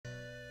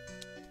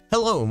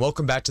Hello and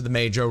welcome back to the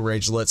Major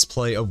Rage Let's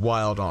Play of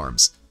Wild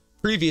Arms.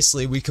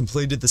 Previously, we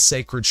completed the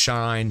Sacred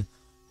Shrine,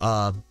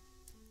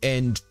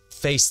 and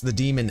faced the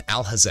demon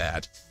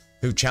Alhazad,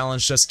 who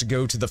challenged us to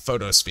go to the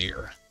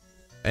Photosphere.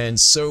 And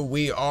so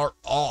we are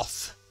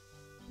off.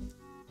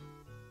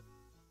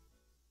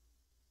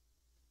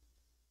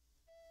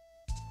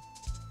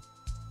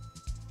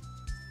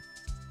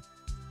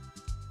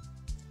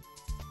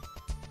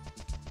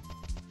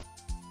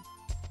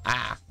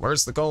 Ah,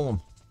 where's the golem?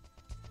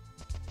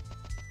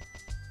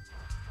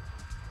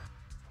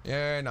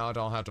 Yeah, no, I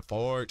don't have to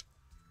fight.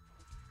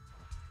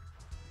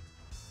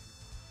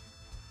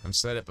 I've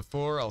said it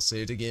before, I'll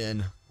say it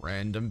again.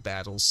 Random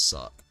battles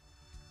suck.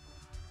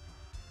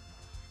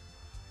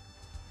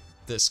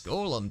 This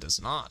golem does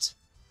not.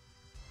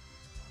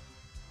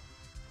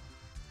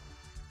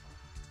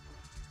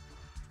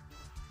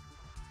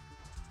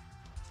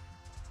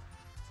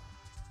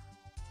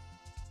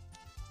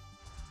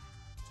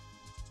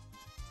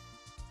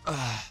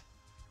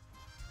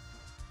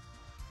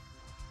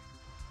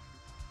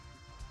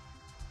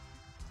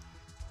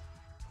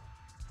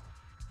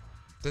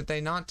 Did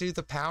they not do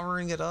the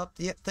powering it up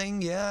yet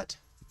thing yet?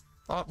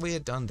 Thought we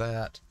had done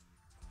that.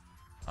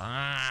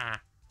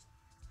 Ah.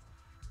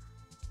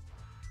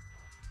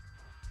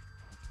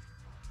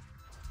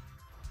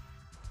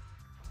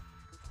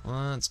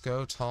 Let's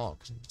go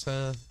talk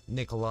to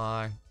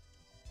Nicholi.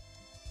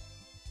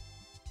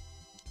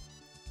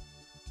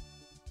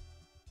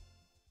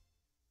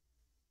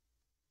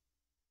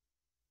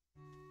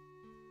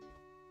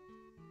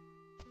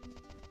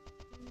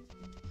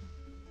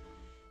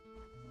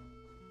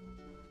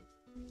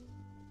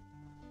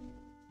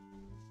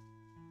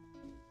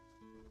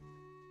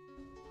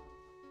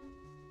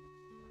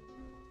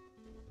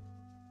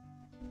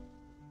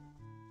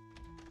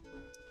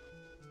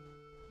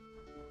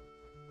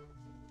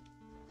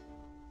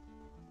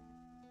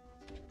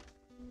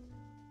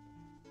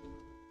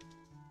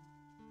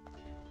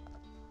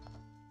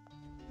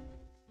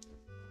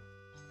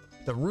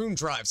 The Rune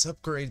Drives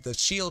upgraded the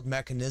shield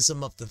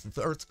mechanism of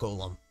the Earth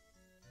Golem.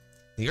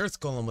 The Earth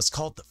Golem was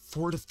called the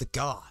Fort of the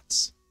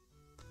Gods,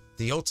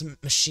 the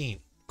ultimate machine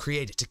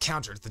created to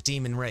counter the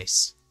demon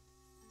race.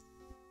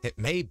 It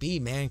may be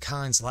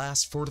mankind's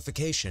last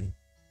fortification.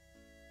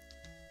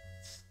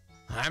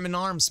 I'm an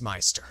arms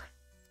meister.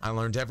 I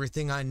learned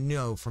everything I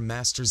know from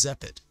Master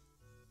Zeppet.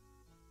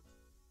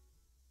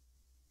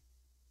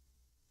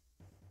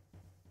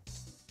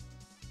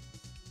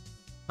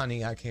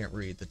 Honey, I can't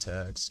read the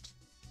text.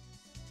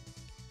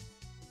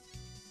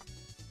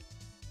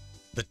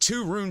 The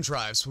 2 Rune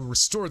Drives will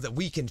restore the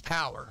weakened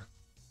power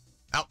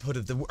output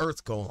of the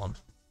Earth Golem.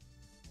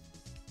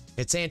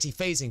 Its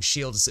anti-phasing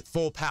shield is at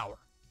full power.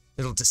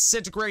 It'll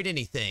disintegrate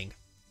anything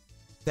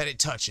that it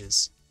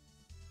touches.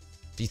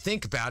 If you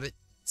think about it,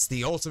 it's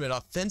the ultimate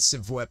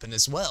offensive weapon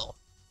as well.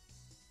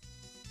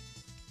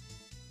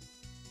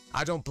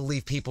 I don't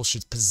believe people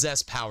should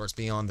possess powers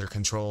beyond their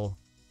control.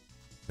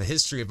 The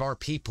history of our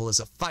people is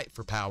a fight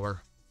for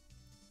power.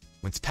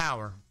 With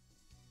power,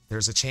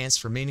 there's a chance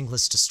for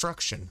meaningless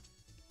destruction.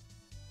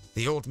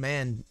 The old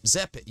man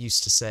Zeppet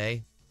used to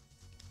say,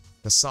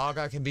 the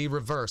saga can be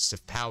reversed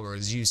if power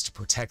is used to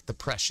protect the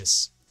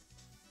precious.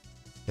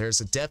 There's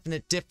a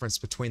definite difference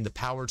between the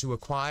power to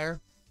acquire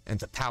and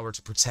the power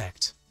to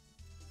protect.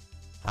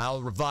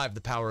 I'll revive the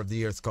power of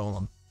the Earth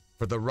Golem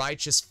for the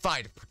righteous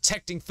fight of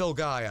protecting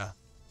Filgaia.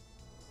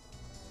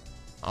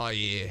 Oh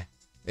yeah,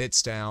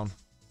 it's down.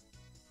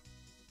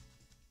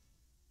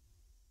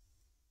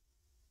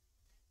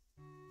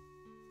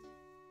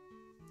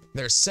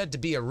 There's said to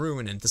be a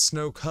ruin in the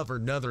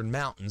snow-covered northern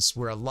mountains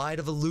where a light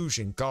of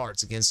illusion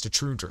guards against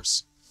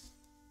intruders.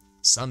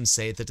 Some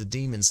say that the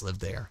demons live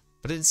there,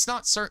 but it's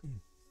not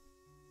certain.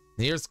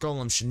 The Earth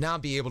Golem should now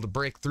be able to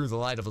break through the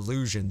light of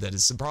illusion that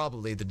is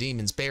probably the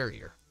demon's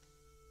barrier.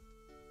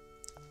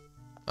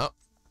 Oh,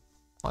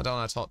 why don't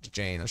I talk to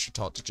Jane? I should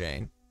talk to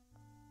Jane.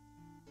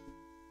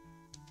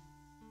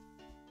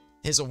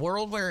 Is a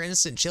world where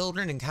innocent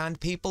children and kind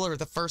people are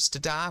the first to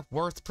die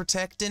worth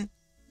protecting?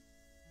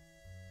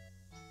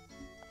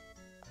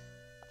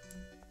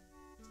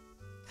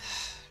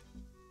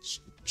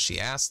 She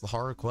asked the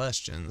hard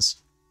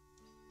questions.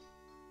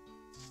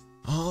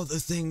 All the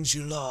things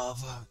you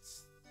love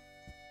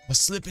are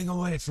slipping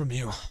away from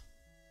you.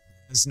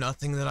 There's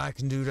nothing that I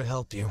can do to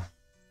help you.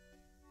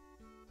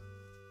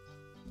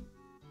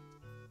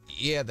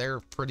 Yeah,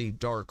 they're pretty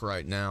dark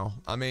right now.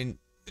 I mean,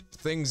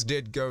 things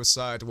did go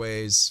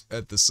sideways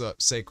at the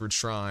Sacred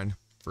Shrine,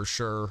 for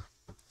sure.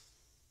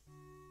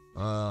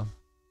 So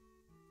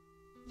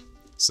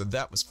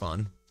that was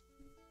fun.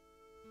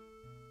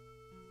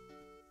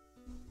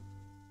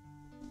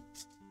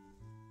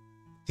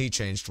 He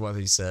changed what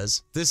he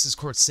says. This is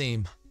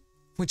Courtseam.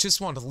 We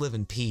just want to live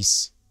in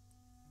peace.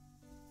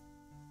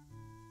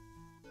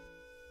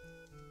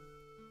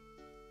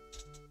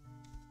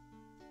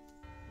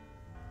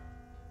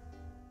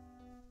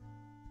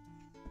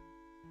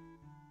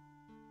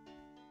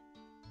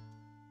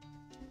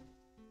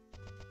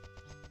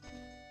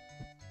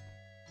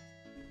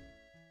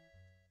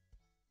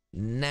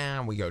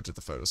 And we go to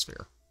the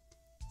Photosphere.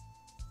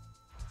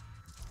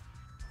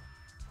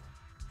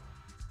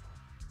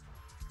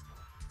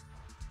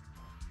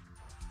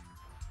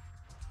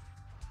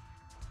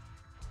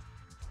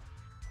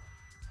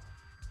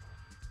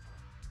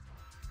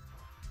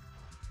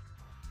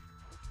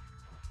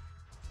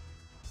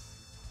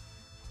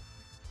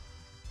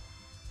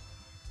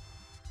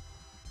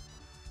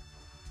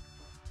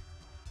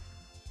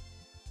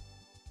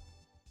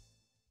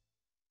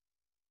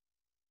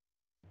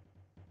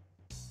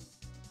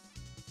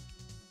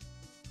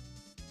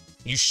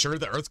 You sure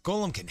the Earth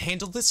Golem can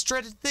handle this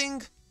dreaded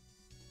thing?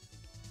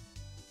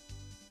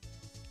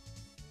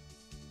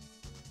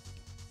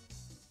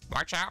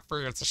 Watch out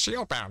for the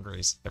shield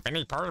boundaries. If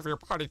any part of your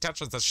body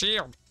touches the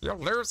shield, you'll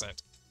lose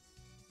it.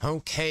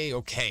 Okay,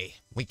 okay.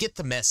 We get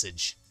the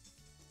message.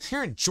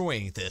 You're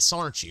enjoying this,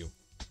 aren't you?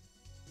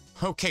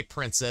 Okay,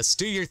 Princess,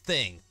 do your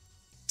thing.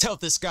 Tell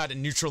this guy to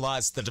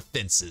neutralize the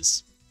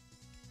defenses.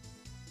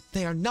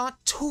 They are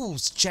not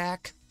tools,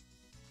 Jack.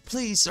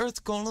 Please,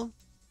 Earth Golem,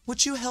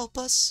 would you help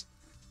us?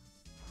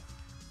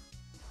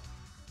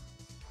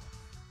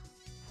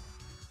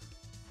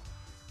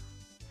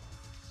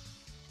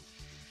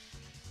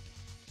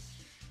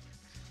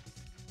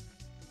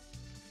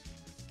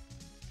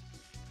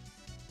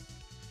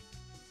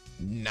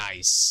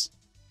 Nice.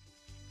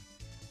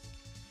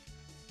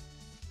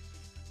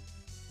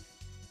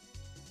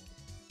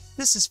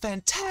 This is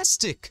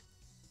fantastic.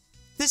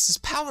 This is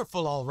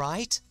powerful, all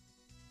right.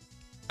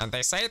 And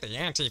they say the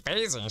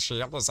anti-phasing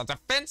shield is a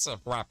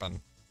defensive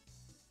weapon.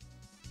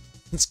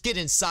 Let's get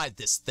inside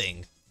this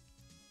thing.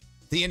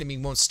 The enemy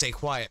won't stay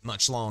quiet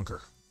much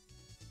longer.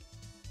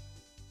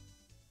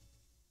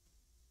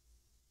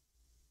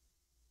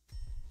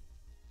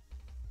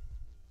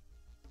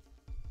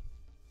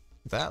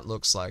 That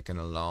looks like an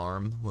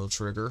alarm will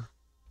trigger.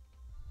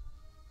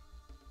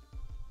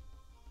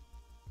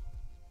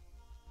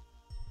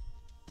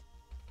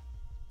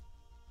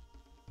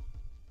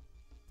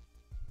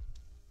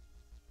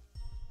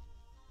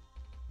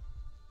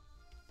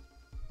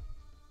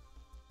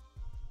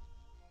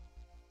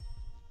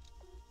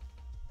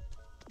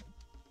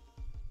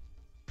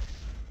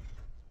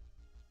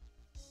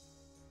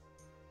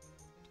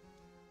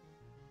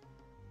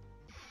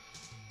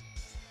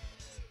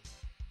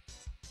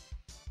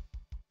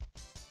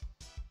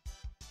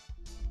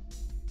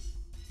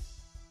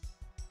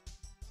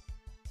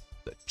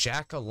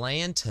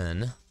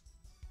 Jack-o'-lantern.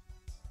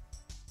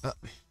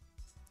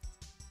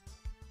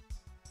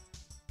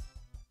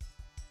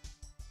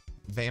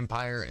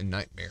 Vampire and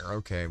nightmare.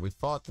 Okay, we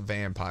fought the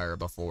vampire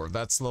before.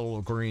 That's the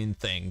little green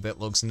thing that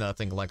looks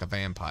nothing like a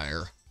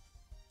vampire.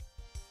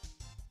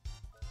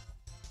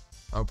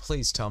 Oh,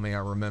 please tell me I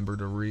remember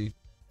to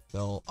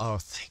refill. Oh,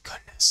 thank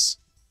goodness.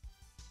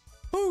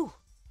 Woo!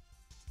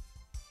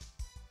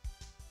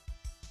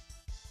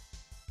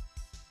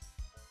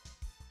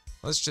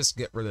 Let's just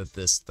get rid of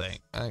this thing.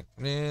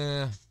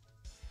 Yeah.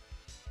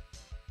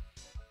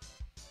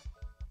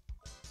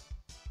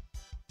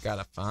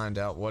 Gotta find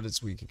out what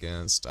it's weak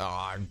against.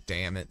 Oh,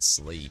 damn it,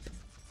 sleep.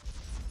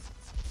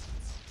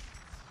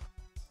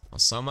 Well,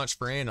 so much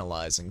for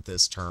analyzing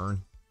this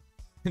turn.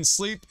 And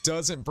sleep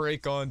doesn't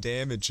break on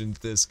damage in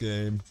this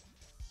game.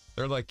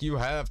 They're like, you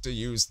have to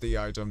use the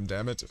item,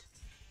 damn it.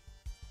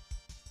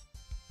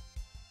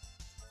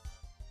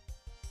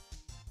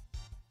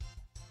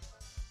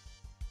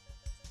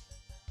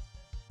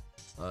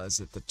 Is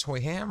it the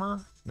toy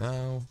hammer?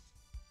 No.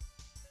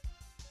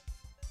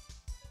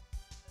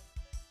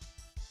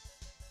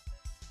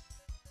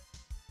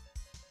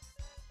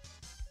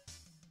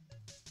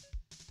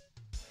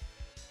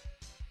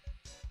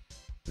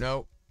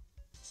 Nope.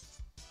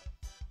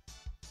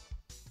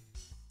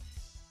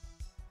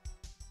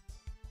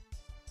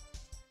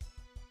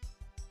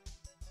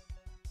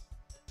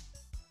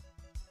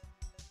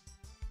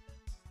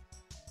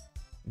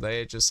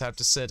 They just have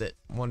to sit it.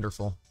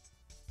 Wonderful.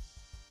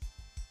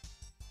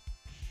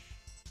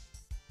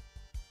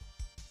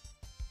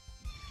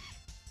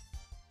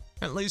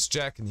 At least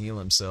Jack can heal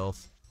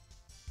himself.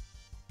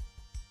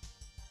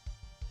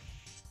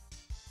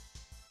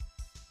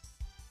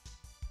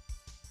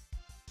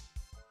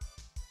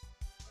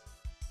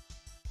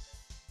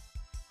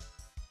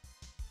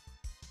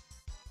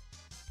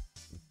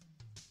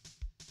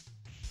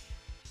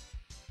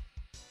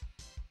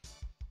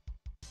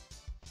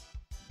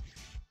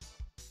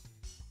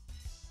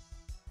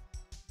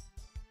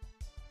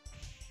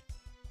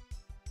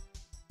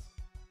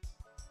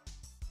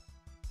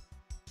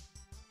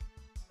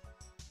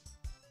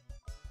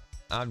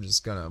 I'm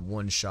just gonna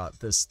one-shot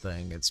this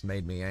thing. It's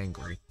made me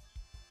angry.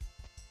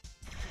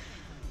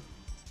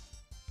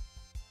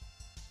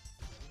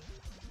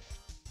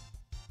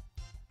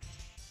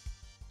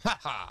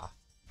 Haha!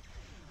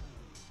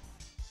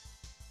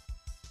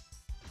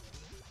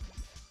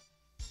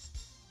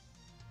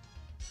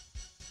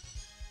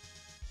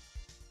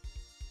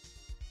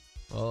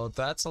 Well,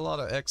 that's a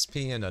lot of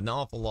XP and an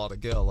awful lot of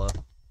Gila.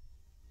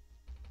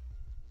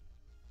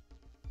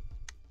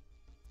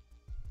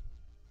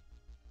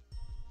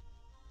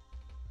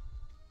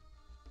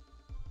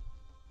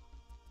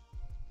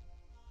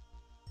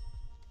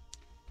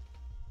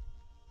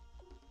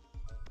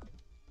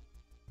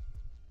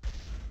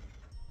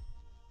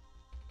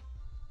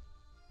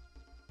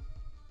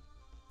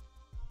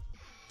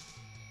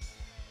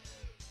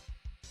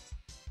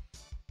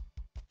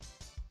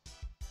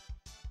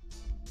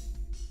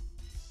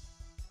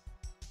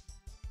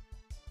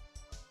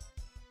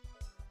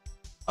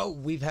 Oh,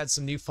 we've had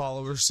some new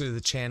followers to the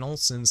channel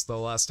since the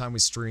last time we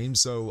streamed,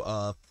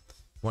 so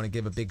want to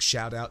give a big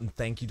shout out and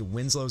thank you to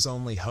Winslow's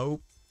Only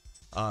Hope,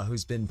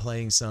 who's been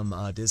playing some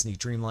Disney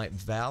Dreamlight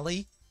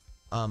Valley,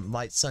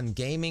 Light Sun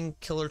Gaming,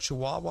 Killer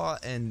Chihuahua,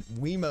 and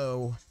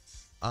Wemo.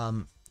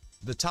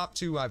 The top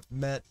two I've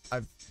met.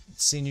 I've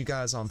seen you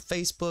guys on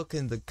Facebook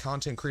and the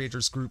content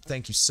creators group.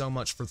 Thank you so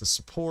much for the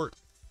support.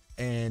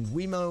 And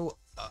Wemo,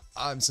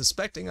 I'm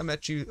suspecting I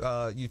met you.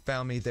 You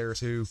found me there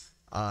too.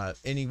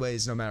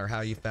 Anyways, no matter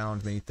how you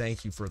found me,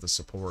 thank you for the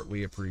support.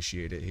 We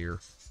appreciate it here.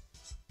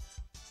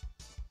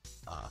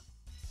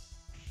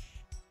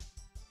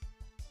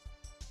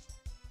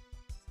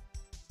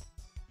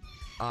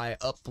 I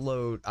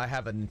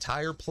have an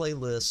entire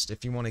playlist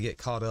if you want to get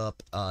caught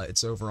up.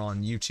 It's over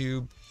on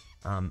YouTube.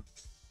 I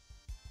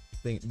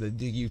think the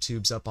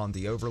YouTube's up on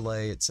the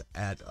overlay. It's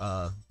at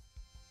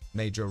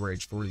Major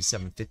Rage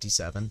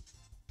 4757.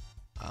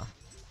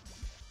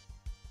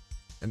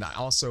 And I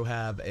also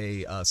have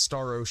a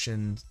Star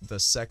Ocean, the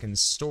second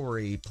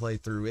story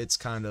playthrough. It's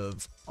kind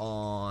of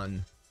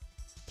on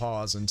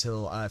pause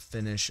until I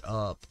finish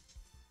up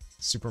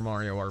Super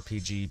Mario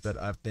RPG, but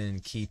I've been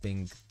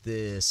keeping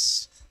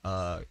this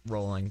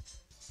rolling.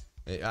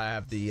 I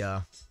have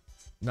the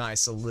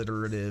nice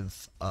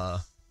alliterative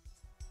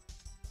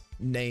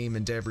name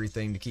and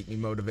everything to keep me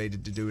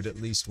motivated to do it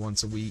at least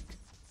once a week.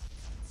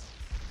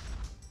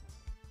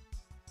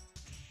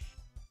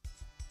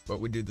 But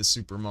we do the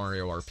Super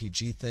Mario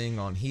RPG thing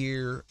on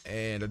here,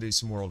 and I do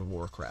some World of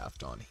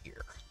Warcraft on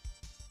here.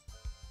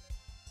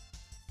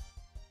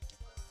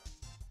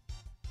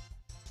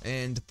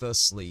 And the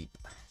sleep.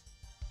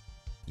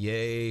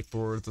 Yay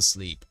for the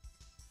sleep.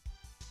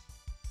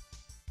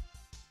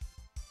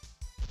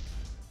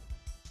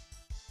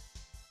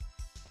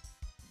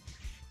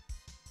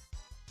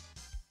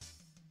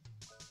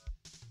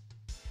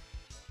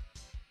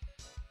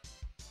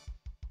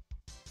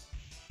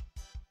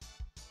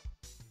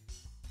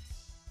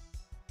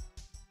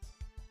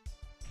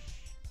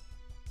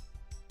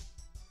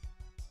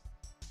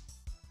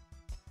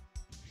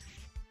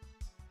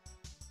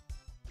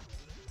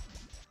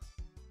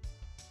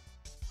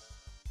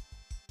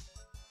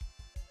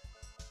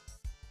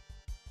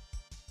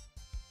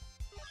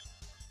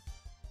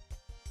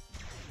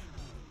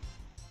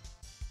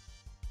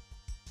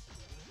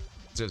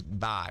 Just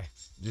bye.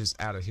 Just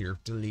out of here.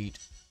 Delete.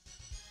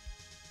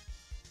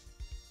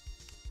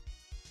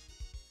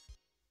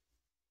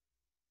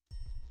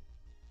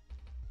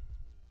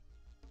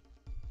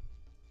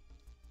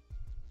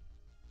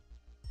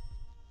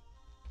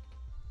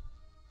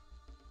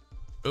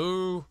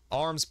 Ooh,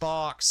 arms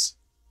box.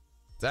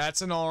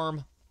 That's an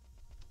arm.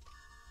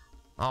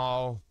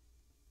 Oh,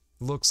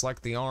 looks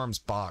like the arms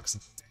box.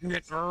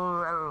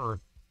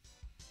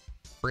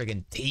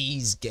 Friggin'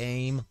 tease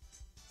game.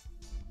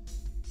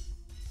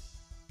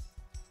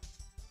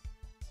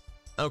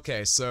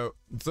 Okay, so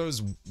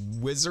those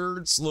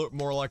wizards look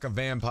more like a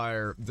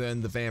vampire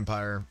than the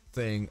vampire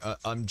thing.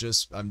 I'm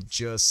just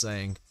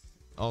saying.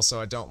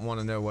 Also, I don't want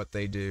to know what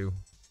they do.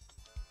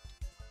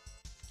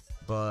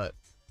 But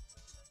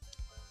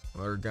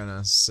we're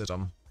gonna sit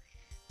them.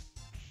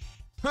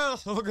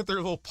 Look at their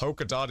little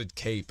polka dotted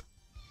cape.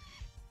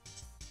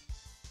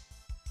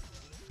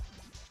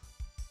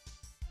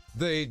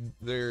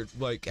 They're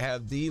like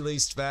have the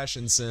least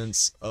fashion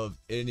sense of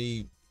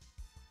any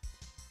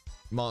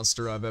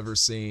monster I've ever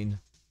seen.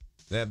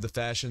 They have the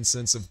fashion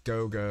sense of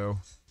Go-Go.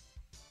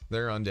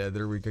 They're undead.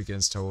 They're weak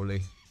against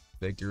holy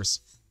figures.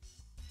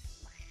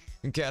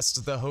 And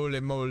cast the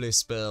holy moly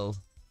spell.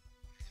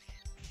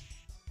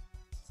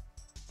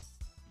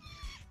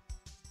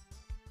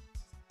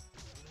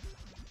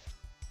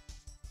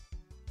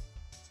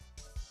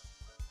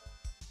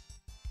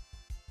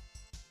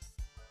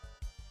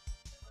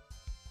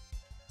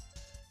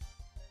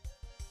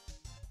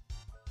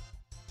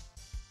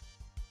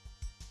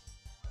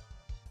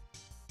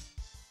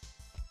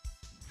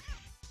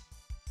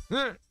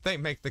 They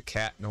make the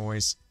cat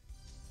noise.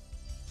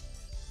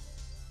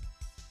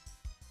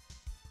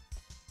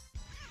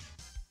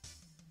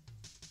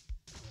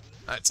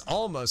 That's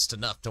almost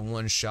enough to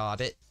one-shot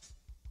it.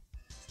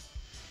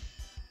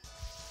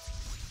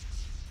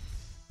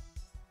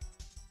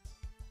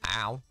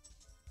 Ow.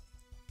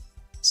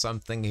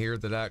 Something here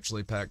that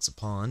actually packs a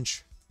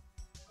punch.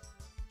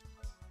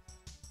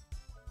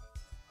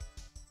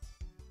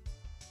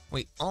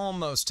 We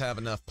almost have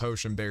enough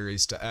potion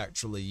berries to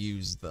actually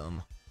use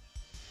them.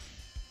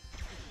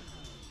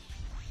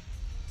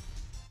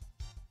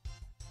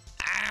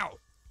 Ow!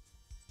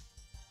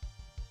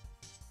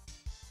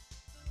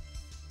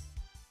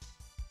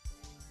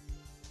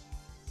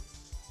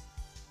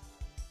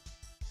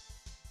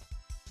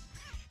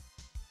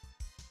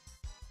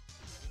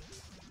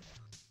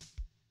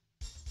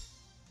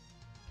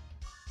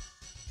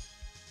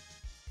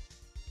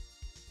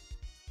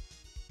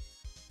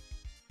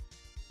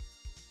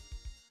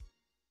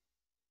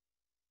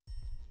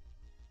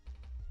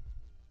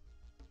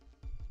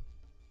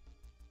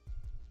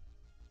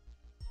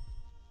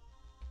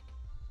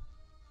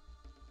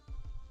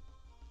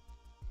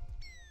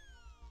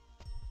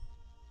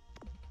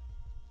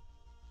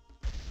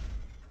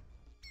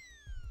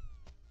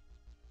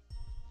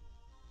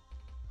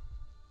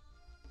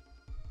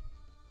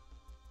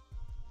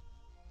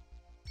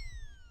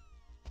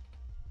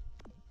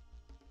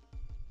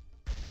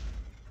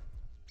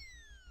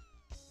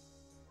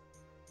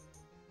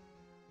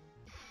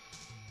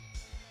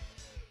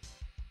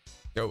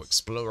 Go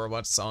explore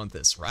what's on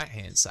this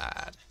right-hand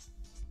side.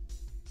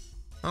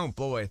 Oh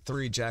boy,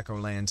 3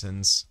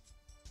 jack-o'-lanterns.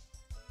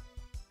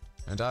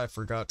 And I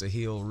forgot to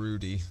heal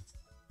Rudy.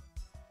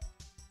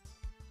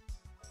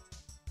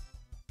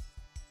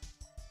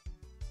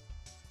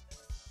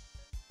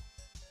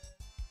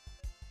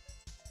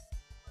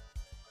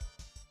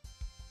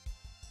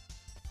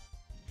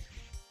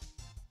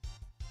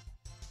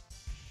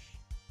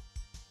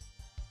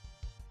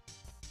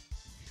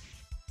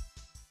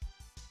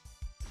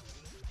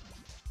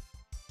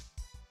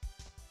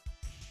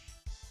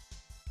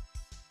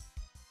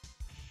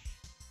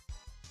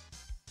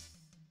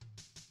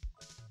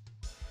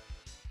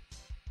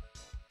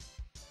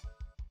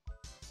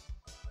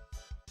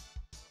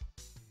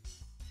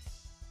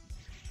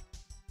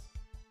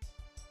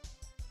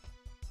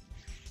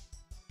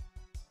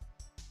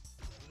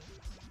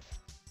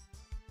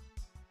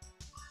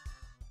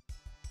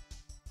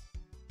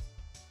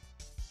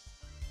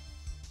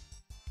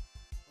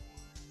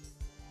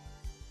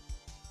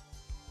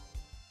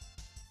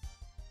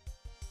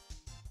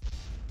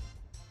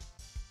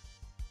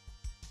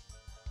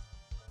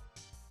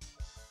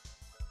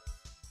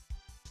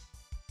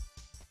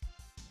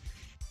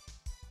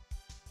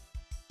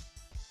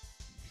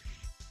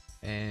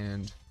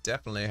 And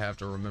definitely have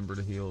to remember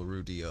to heal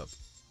Rudy up.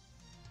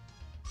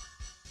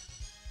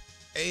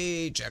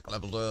 Hey, Jack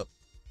leveled up.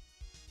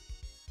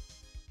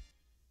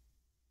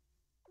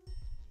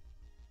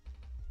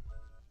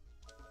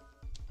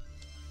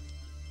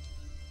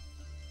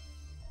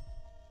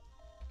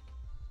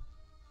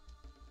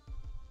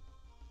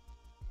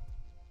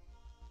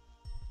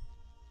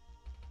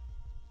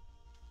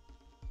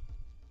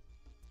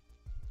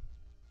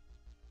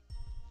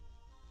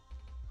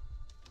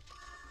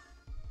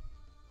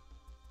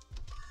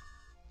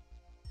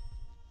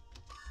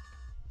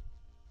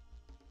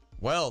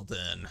 Well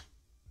then.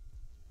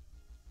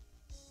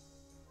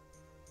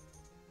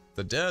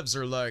 The devs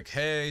are like,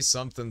 hey,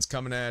 something's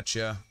coming at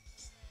ya.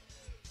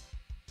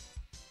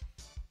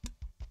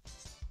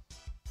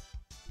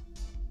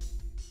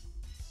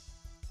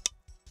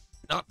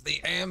 Not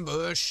the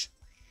ambush.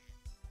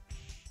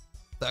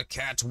 The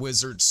cat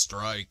wizard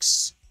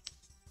strikes.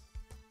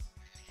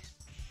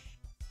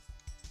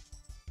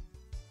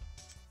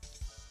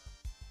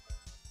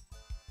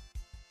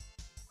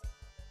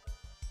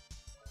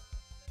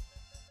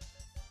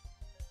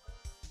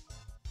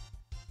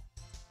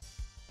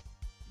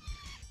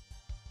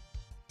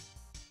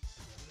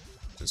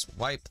 Just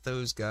wipe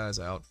those guys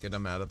out, get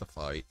them out of the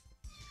fight.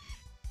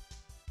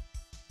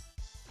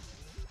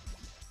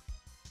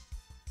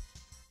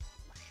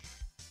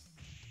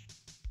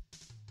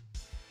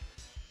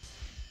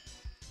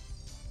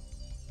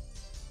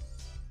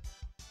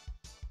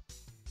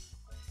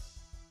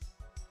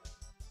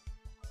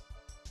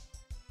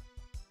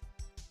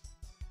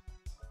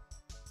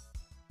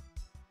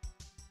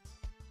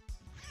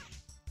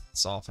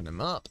 Soften him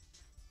up.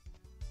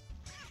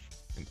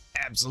 An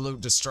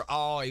absolute destroy.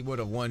 Oh, he would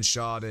have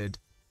one-shotted.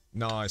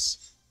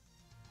 Nice.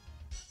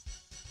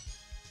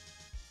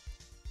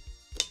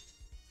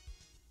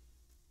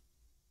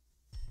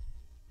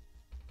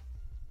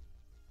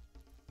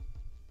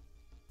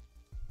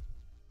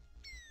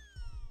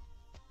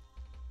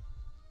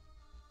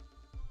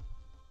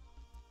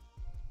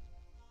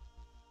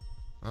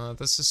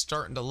 This is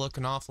starting to look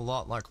an awful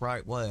lot like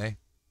Right Way.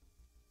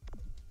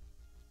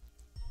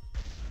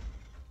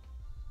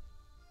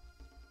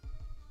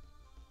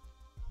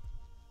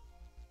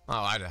 Oh,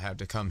 I'd have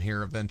to come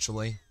here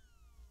eventually.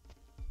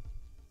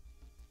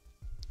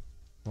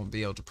 Won't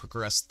be able to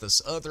progress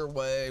this other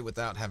way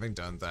without having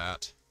done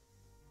that.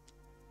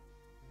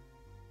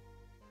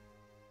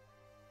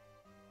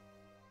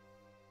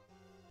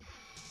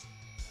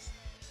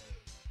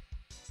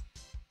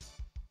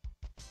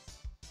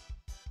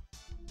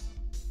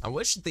 I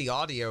wish the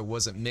audio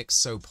wasn't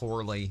mixed so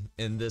poorly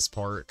in this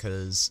part,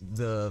 because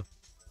the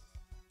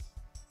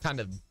kind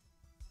of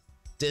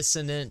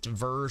dissonant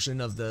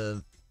version of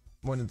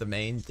one of the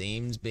main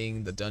themes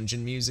being the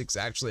dungeon music's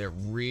actually a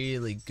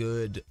really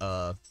good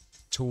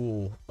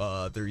tool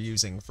they're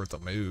using for the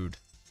mood.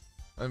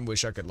 I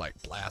wish I could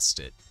like blast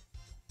it.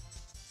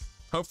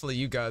 Hopefully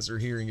you guys are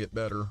hearing it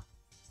better.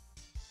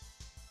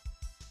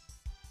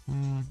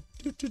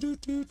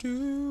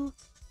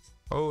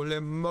 Holy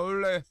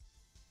moly.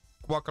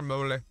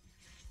 Guacamole.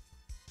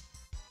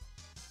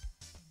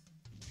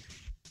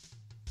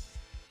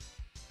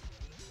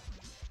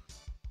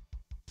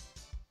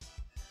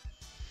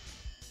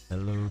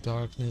 Hello,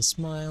 darkness,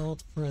 my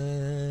old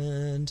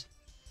friend.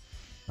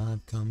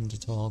 I've come to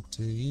talk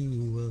to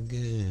you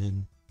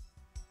again.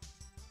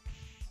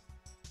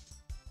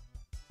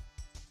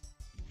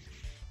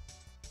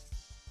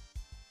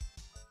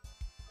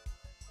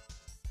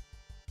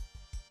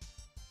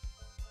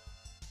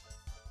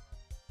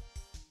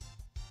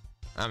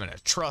 I'm gonna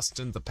trust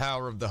in the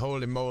power of the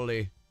holy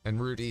moly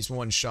and Rudy's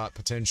one-shot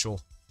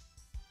potential.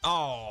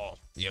 Oh,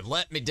 you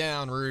let me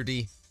down,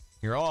 Rudy.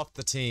 You're off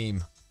the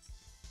team.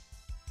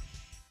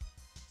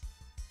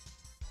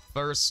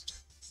 First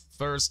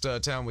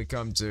town we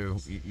come to,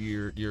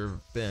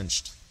 you're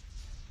benched.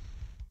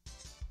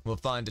 We'll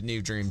find a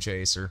new Dream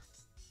Chaser.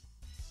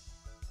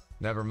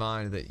 Never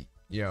mind that,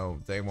 you know,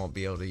 they won't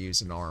be able to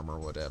use an arm or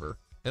whatever.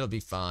 It'll be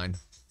fine.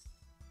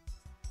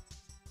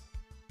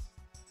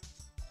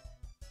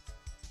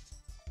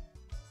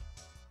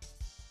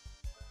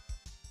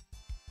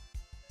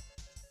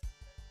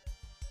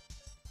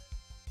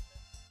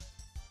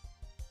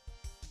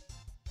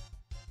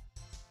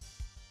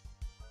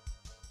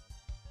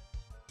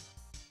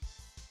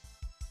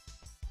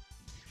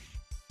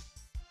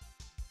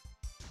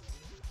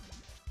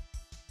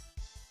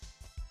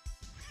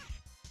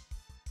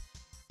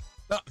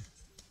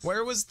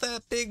 Where was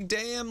that big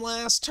dam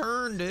last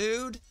turn,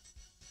 dude?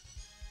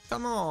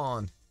 Come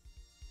on.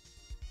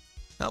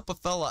 Help a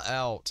fella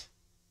out.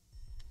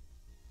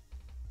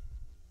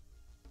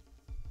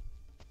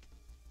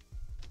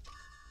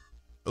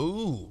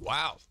 Ooh,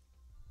 wow.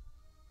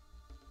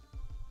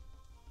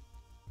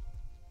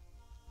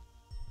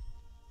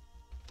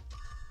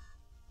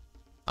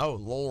 Oh,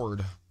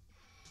 Lord.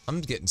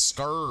 I'm getting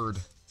scared.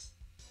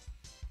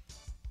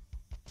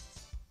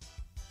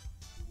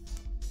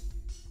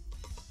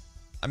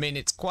 I mean,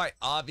 it's quite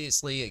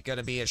obviously going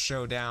to be a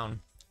showdown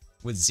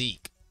with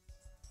Zeke.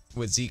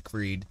 With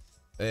Siegfried.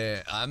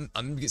 I'm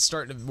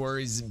starting to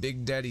worry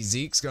Big Daddy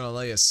Zeke's going to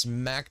lay a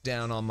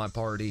smackdown on my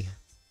party.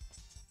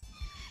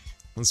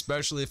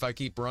 Especially if I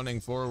keep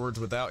running forwards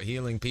without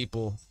healing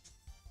people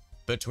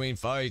between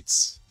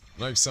fights.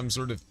 Like some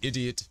sort of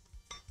idiot.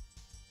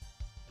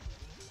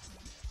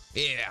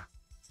 Yeah.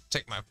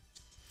 Take my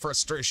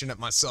frustration at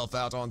myself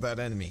out on that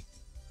enemy.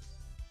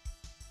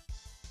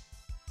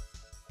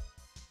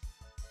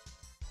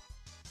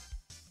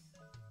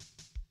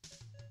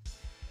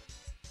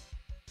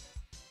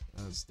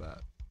 How's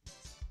that?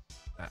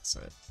 That's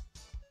it.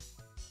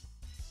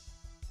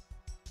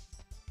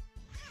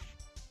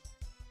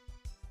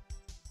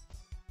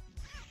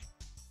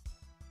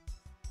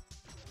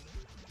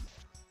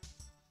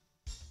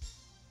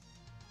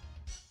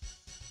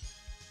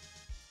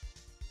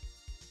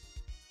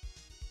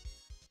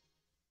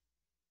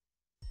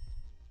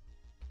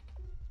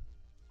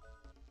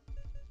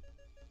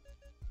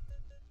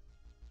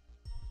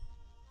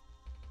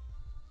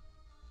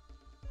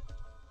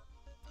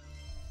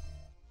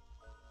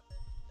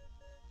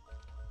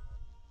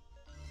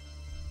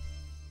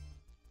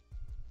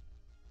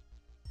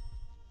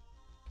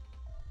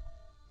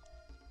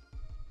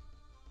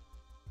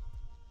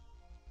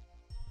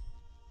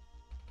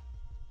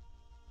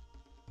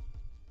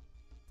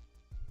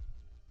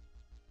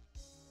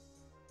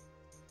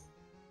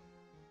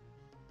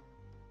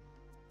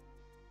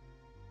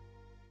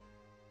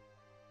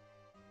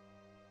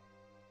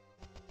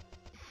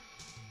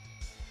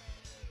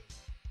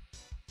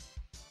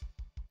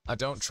 I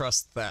don't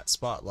trust that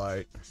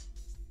spotlight.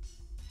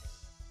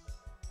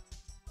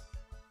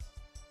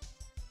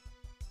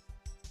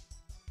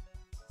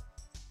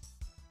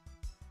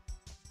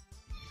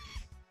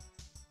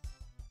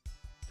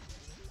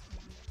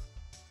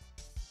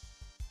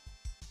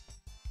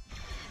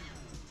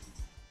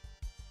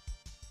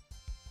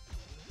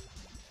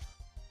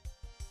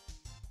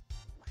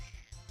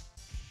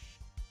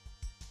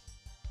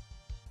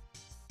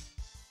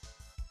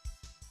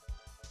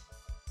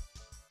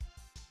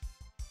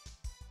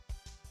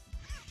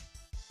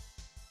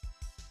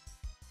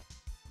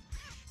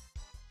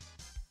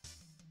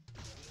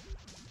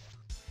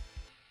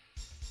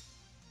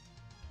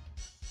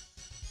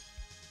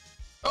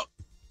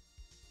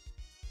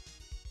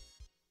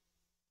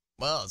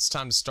 Well, it's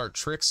time to start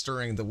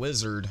trickstering the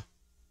wizard.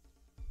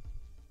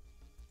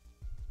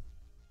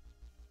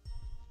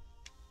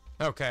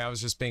 Okay, I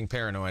was just being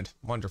paranoid.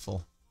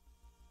 Wonderful.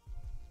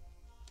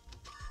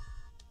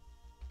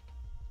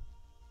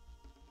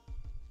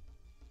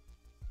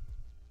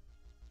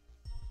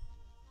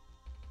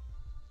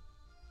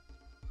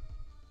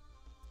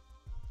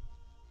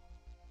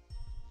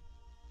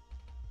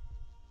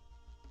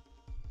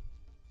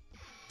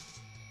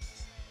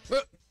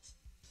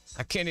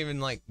 I can't even,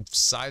 like,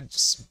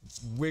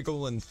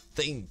 wiggle and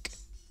think.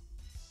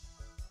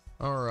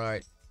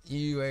 Alright.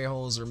 You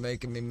a-holes are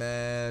making me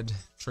mad.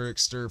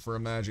 Trickster for a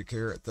magic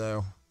carrot,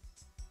 though.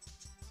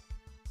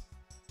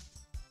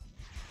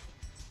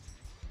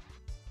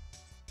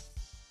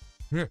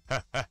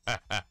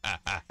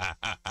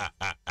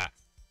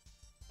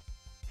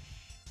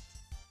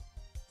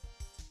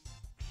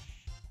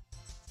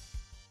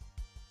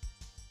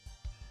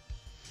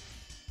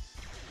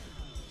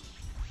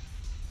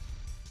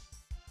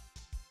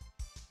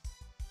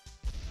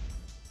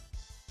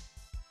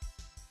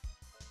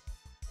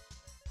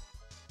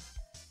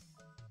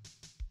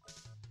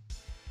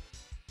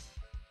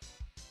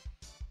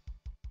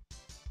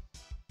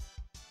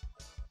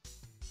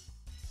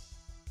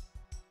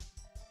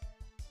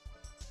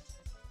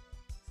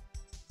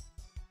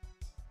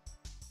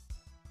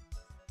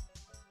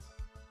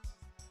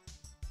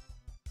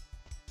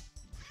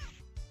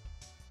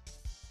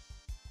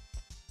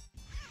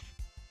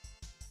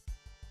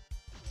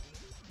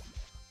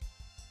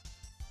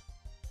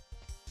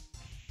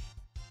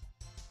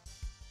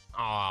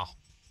 Aw.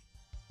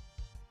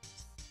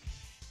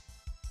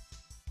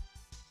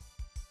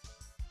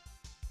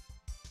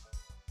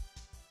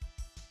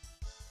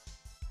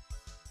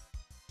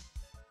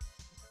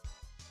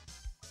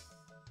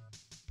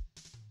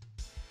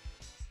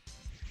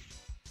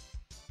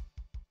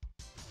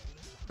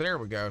 There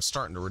we go,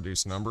 starting to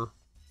reduce number.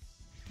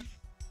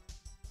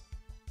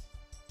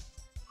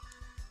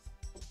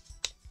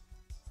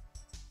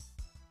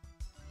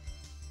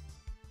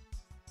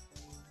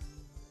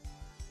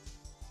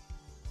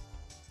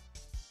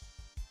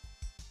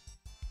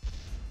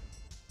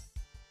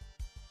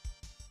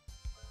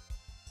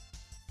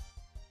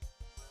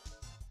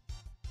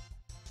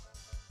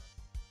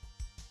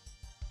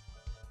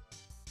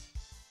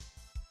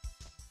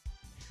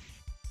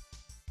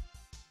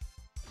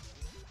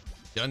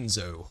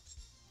 Dunzo.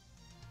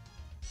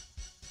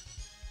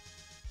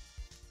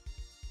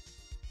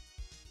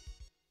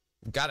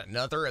 Got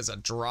another as a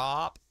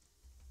drop.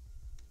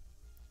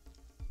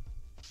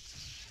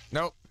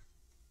 Nope.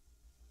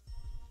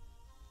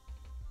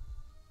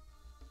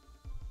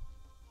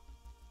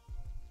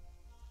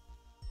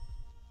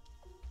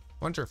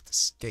 Wonder if the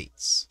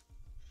skates.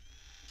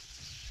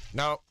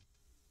 Nope.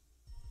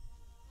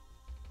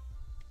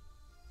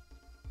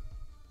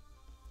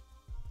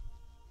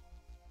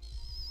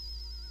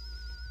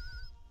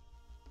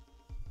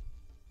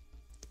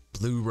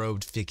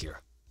 Blue-robed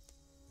figure.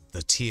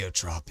 The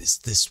teardrop is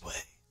this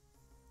way.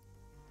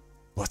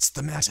 What's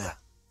the matter?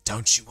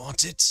 Don't you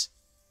want it?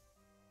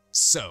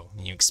 So,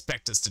 you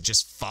expect us to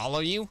just follow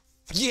you?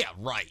 Yeah,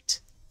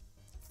 right.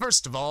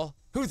 First of all,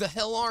 who the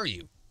hell are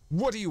you?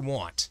 What do you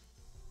want?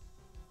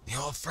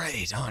 You're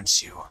afraid,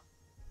 aren't you?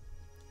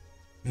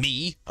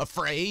 Me?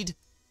 Afraid?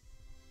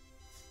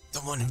 The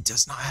one who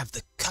does not have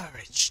the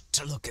courage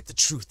to look at the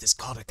truth is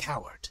called a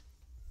coward.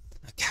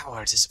 A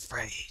coward is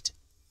afraid.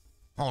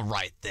 All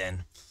right,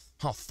 then.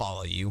 I'll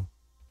follow you.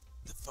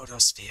 The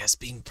photosphere is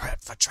being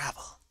prepped for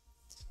travel.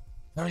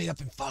 Hurry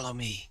up and follow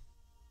me.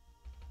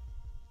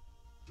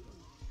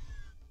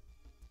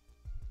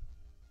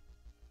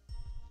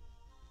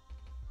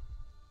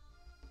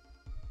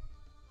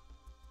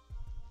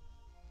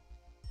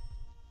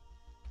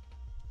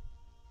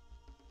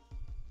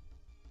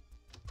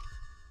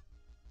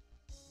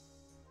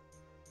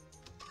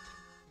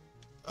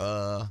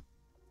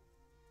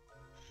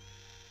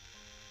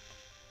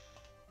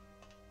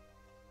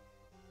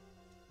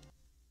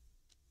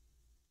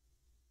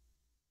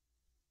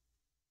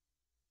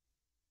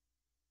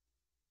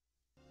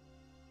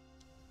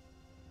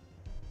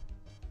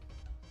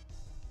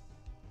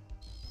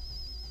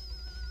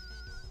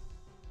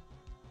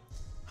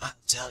 I'll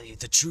tell you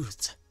the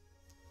truth.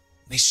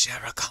 We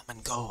share a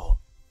common goal.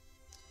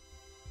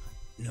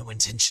 No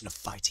intention of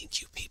fighting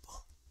you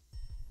people.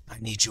 I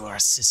need your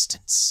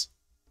assistance.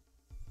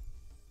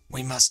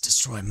 We must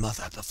destroy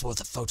Mother before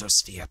the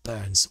photosphere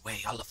burns away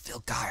all of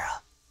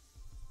Filgaia.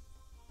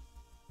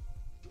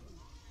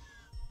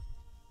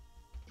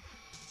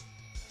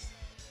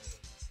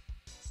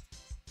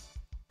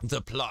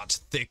 The plot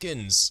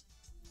thickens.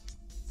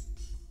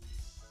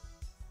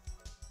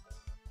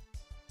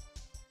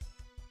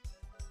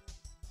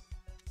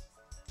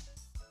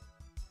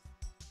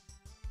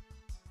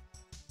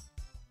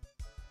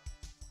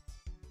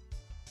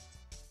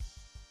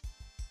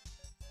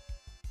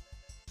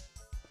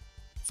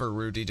 For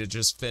Rudy to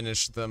just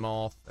finish them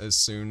off as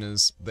soon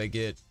as they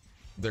get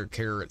their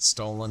carrot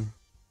stolen.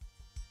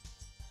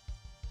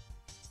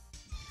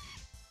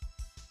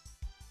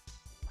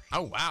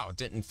 Oh wow,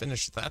 didn't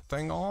finish that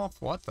thing off?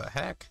 What the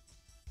heck?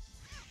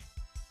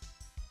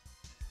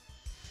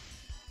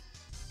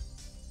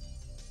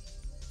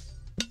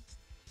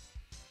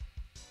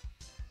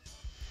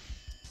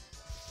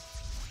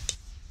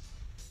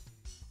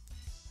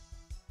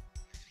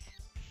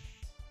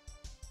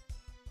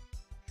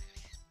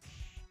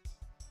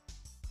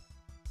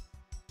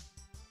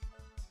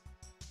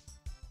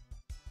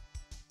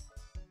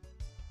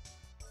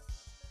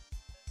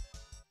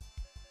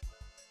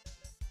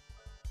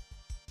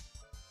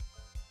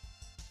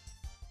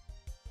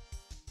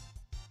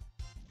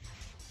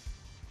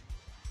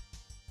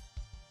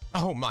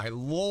 Oh my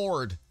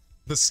lord!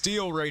 The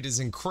steal rate is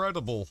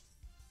incredible.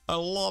 I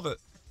love it.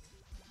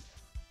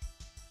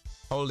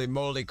 Holy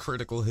moly,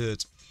 critical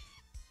hit.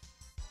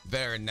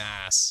 Very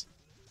nice.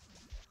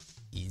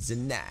 He's a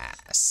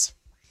nice.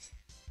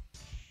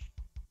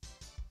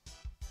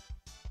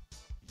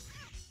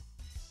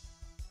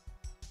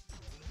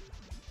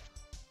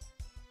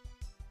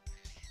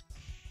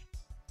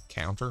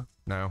 Counter?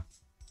 No.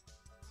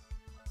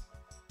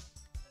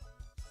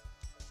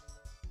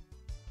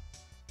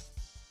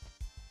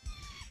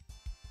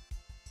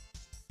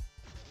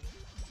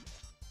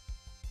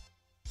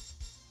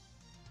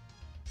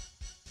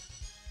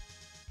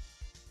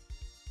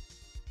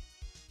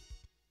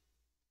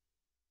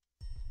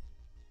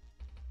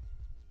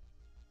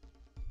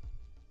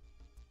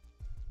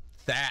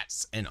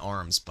 That's an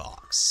arms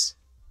box.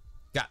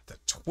 Got the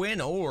twin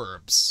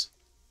orbs.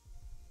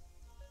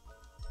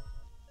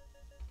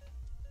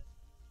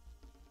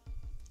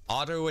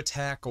 Auto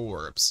attack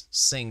orbs.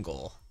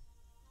 Single.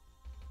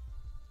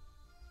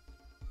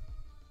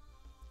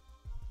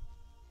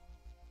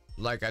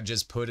 Like I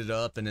just put it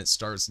up and it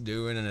starts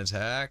doing an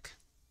attack.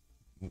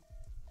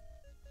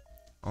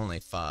 Only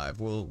 5.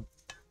 Well,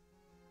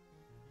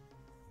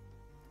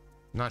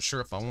 not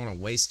sure if I want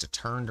to waste a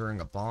turn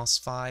during a boss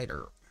fight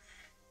or...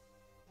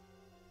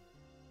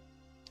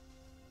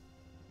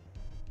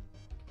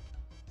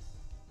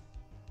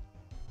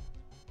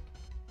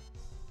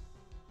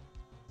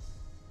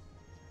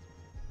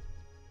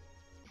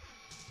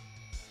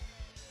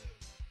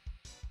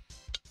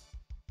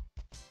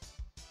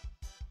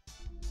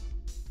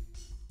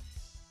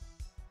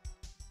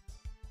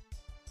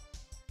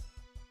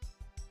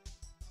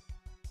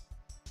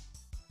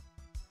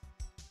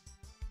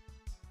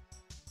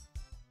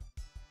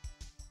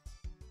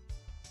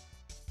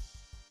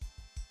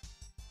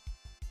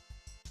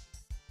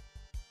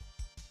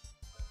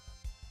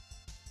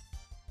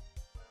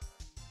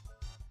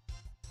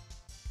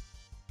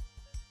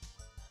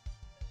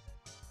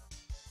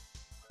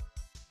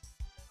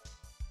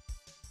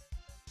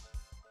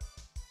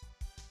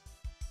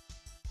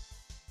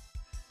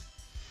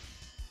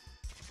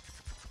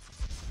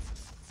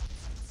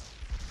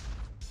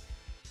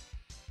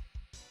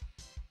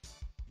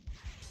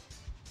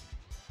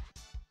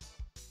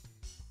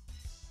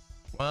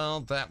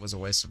 Well, that was a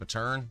waste of a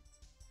turn.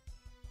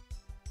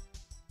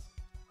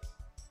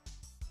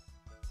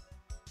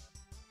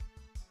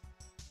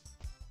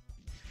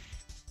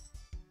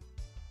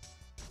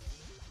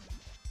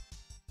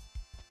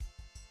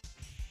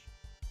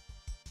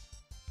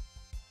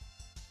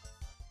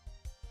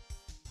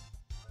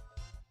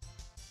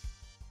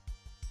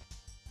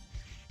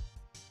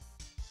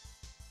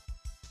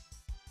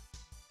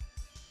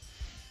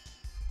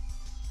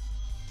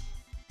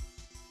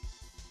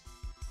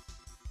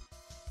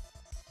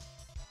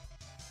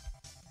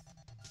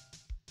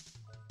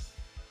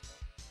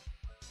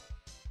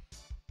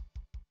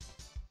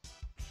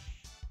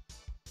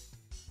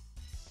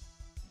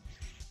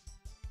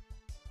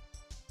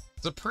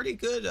 It's a pretty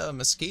good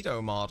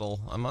mosquito model,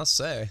 I must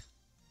say.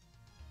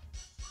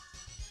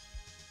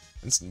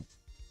 It's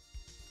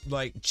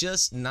like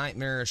just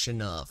nightmarish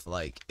enough.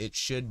 Like it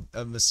should,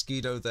 a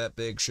mosquito that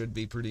big should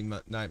be pretty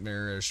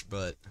nightmarish,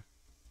 but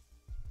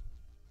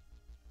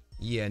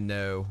yeah,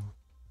 no.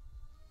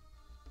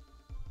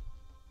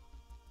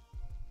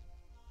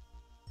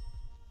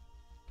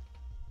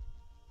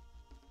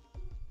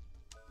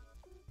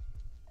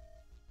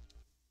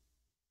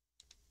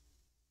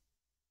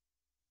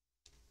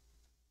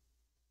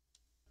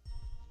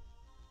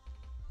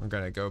 We're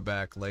gonna go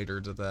back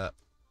later to that.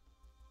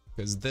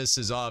 Because this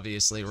is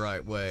obviously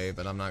right way,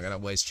 but I'm not gonna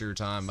waste your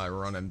time by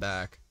running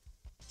back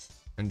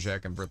and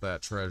checking for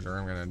that treasure.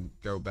 I'm gonna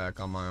go back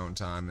on my own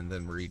time and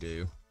then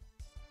redo.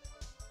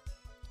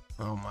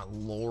 Oh my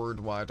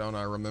lord, why don't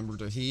I remember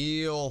to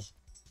heal?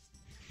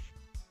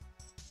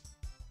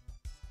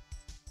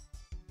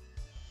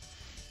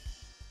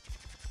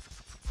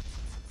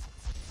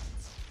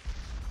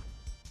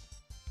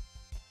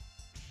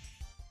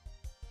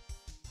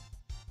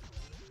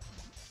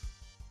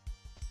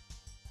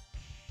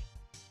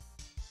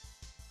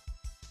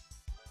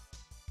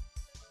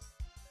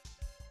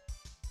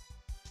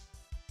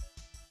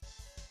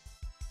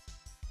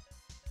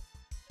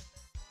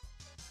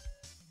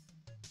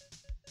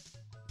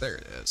 There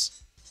it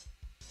is.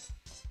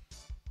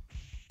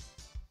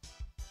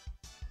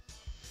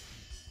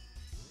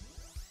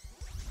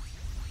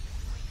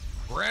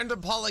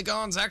 Random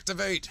polygons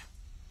activate.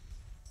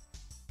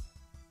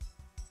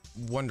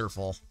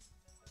 Wonderful.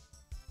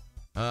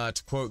 To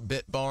quote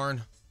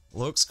Bitbarn,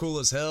 looks cool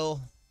as hell,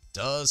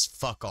 does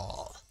fuck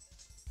all.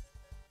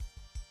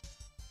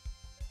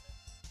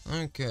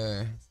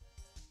 Okay.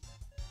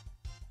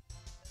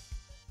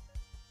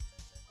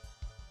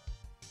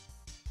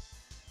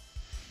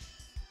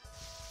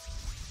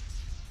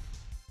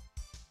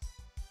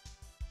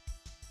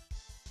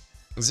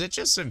 Is it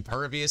just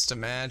impervious to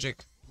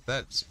magic?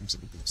 That's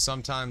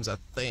sometimes a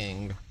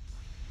thing.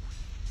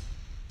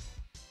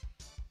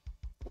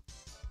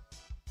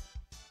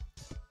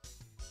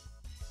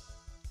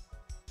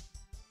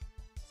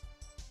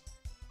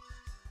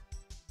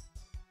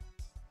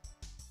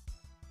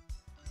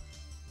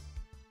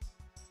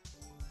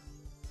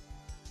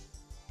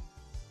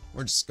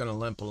 We're just gonna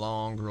limp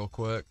along real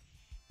quick.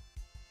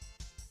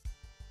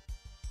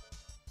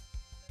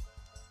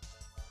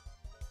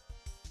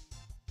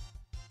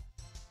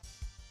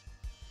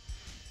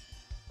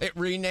 It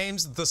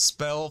renames the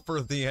spell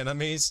for the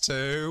enemies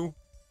too.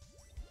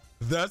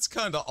 That's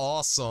kind of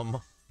awesome.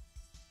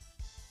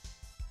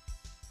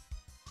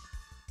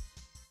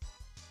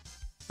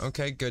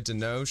 Okay, good to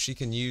know. She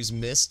can use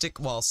Mystic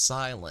while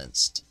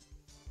silenced.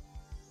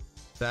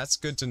 That's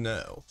good to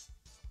know.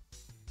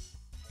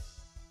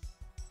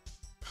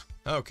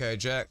 Okay,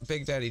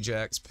 Big Daddy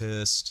Jack's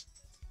pissed.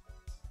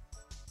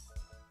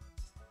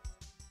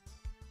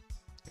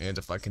 And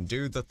if I can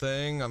do the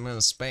thing, I'm gonna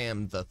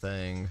spam the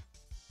thing.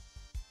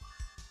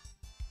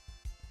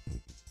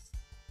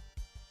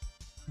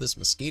 This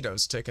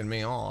mosquito's ticking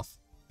me off.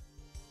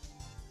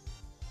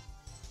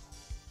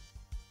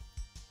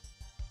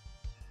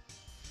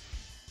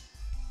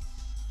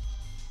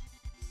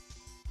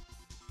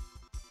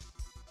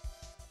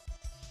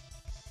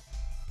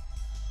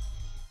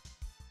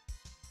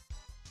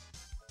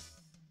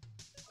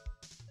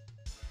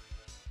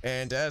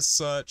 And as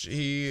such,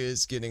 he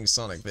is getting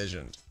sonic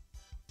visioned.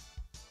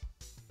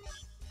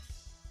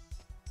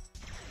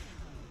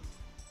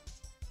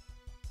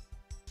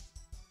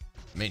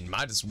 I mean,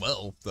 might as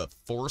well. The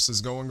force is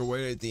going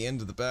away at the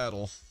end of the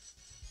battle.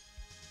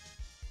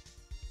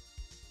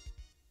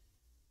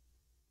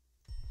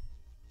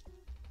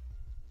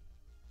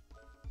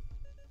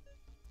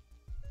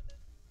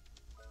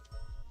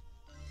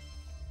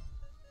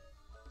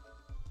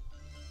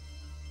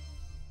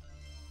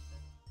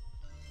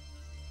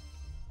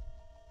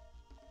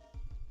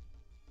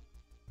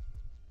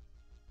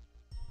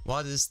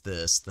 What is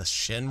this? The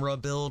Shinra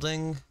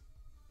building?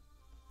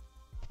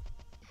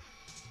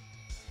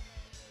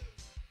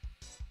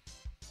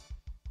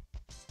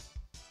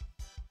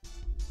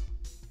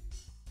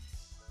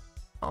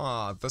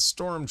 Ah, the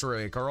Storm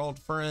Drake, our old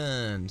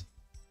friend.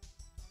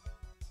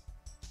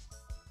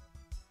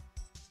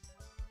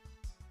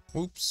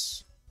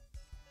 Oops.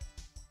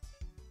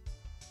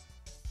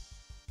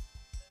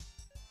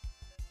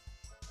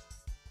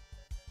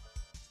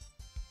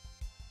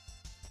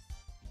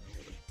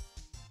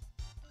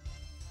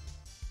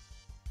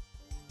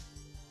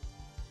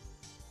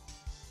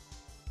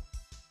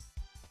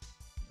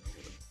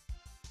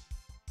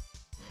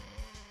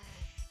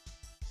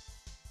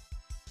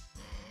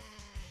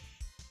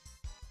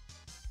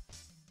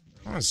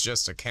 It's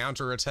just a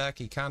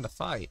counterattacky kind of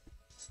fight.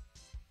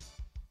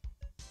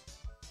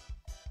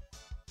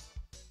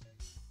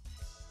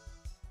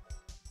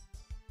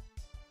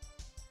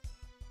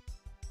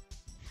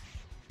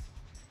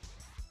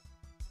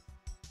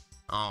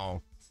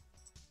 Oh.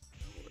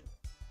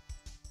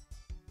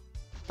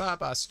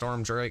 Bye-bye,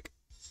 Storm Drake.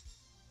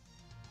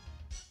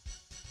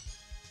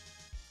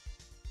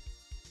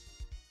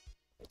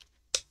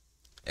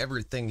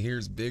 Everything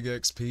here's big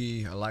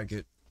XP. I like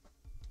it.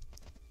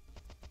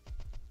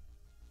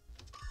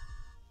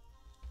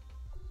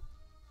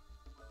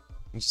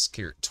 Just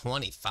here at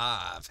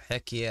 25.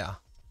 Heck yeah.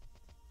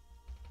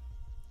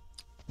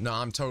 No,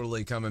 I'm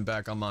totally coming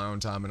back on my own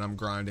time and I'm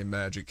grinding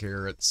magic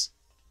carrots.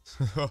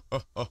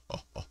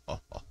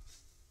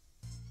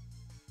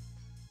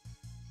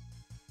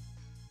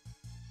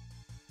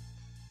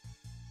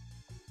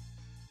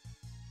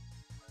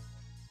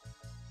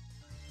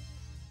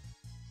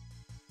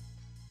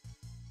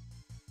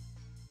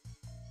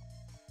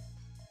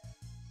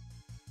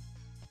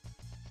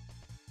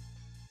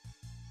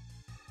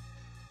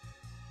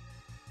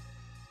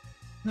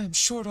 I'm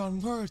short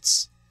on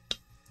words.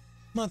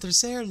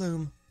 Mother's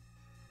heirloom.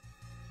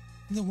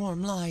 The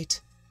warm light.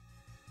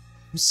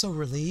 I'm so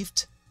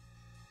relieved.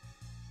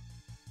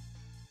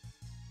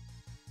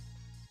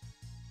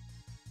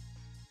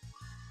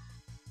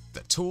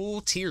 The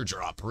tool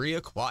teardrop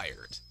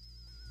reacquired.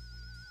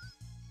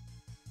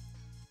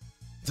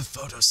 The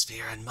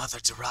Photosphere and Mother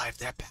derived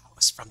their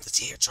powers from the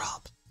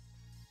teardrop.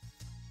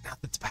 Now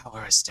that the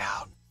power is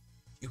down,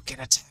 you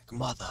can attack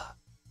Mother.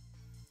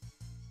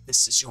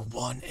 This is your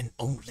one and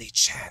only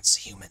chance,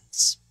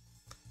 humans.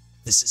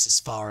 This is as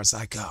far as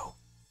I go.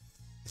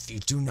 If you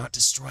do not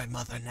destroy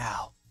Mother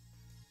now,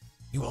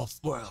 your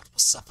world will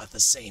suffer the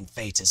same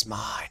fate as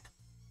mine.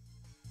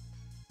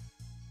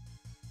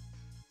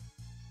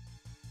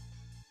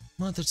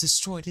 Mother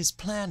destroyed his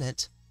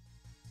planet.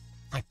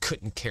 I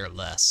couldn't care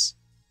less.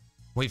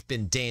 We've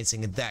been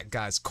dancing in that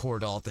guy's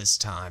court all this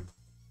time.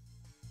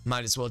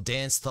 Might as well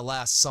dance the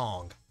last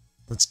song.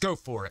 Let's go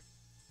for it.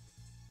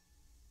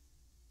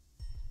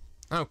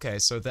 Okay,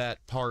 so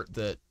that part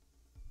that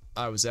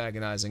I was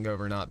agonizing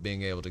over not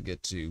being able to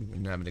get to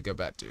and having to go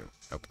back to.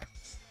 Okay.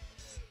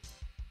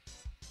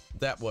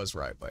 That was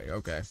right way,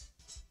 okay.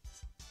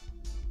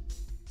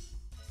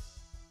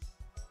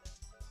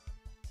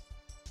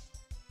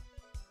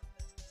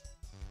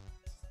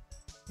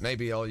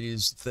 Maybe I'll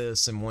use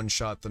this and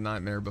one-shot the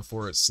nightmare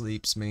before it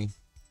sleeps me.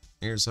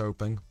 Here's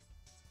hoping.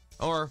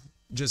 Or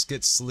just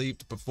get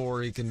sleeped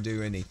before he can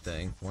do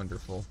anything.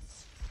 Wonderful.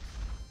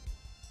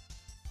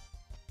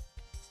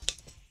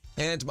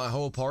 And my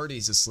whole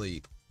party's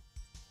asleep.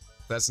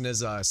 That's in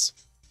his eyes.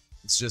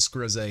 It's just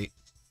Grisate.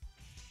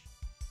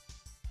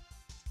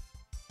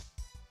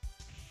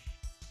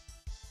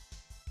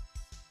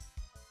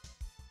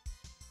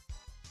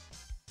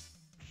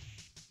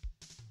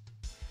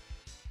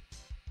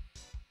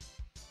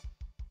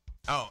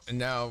 Oh, and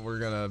now we're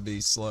gonna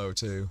be slow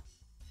too.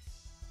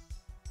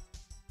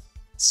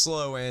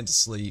 Slow and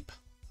asleep.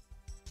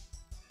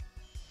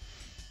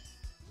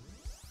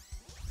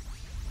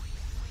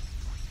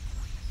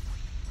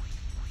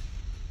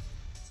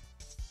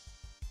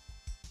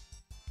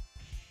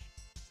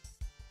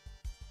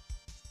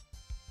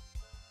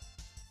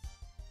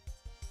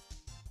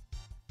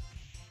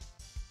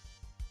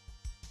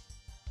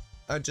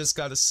 I just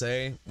gotta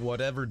say,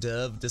 whatever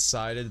dev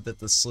decided that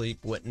the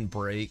sleep wouldn't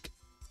break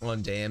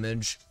on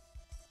damage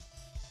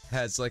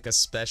has like a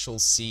special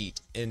seat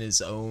in his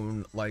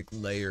own like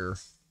layer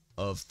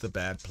of the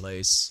bad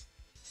place.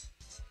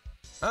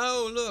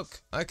 Oh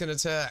look, I can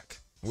attack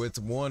with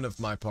one of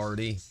my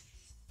party.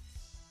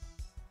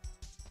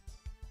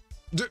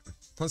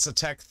 Let's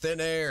attack thin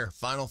air,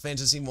 Final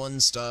Fantasy 1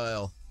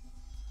 style.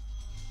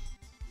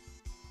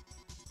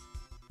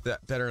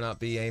 That better not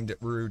be aimed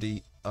at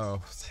Rudy.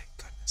 Oh, thank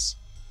goodness.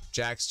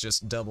 Jack's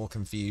just double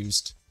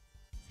confused.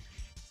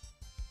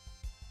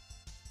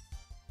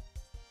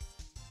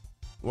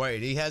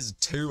 Wait, he has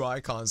two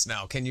icons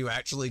now. Can you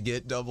actually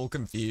get double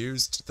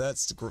confused?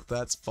 That's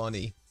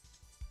funny.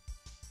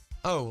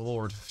 Oh,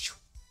 Lord.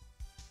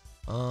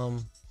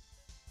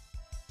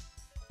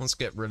 Let's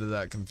get rid of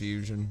that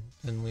confusion.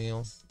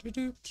 Pinwheel.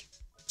 Boop,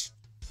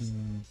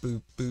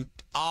 boop.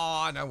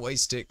 Ah, and I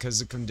waste it because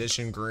of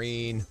condition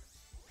green.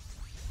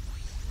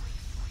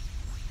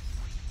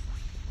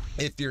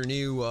 If you're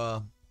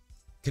new,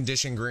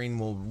 condition green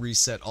will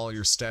reset all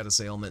your status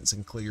ailments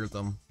and clear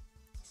them.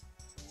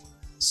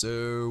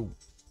 So,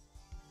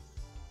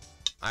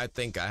 I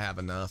think I have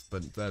enough,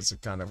 but that's a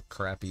kind of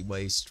crappy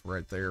waste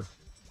right there.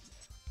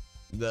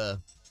 The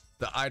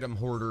item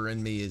hoarder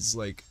in me is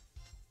like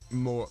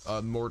more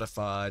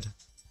mortified.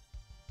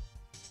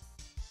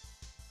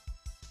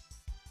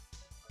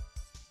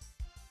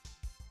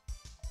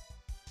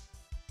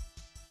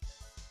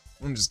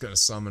 I'm just gonna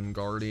summon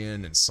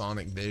Guardian and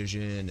Sonic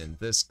Vision and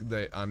this.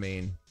 I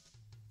mean,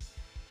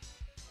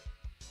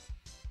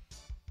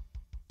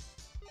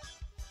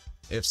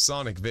 if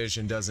Sonic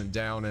Vision doesn't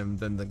down him,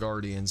 then the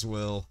Guardians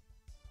will.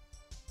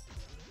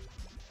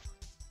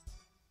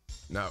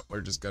 No,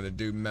 we're just gonna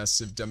do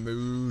massive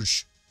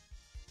damage.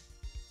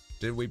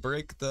 Did we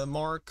break the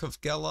mark of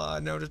Gela I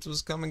noticed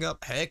was coming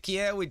up? Heck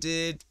yeah, we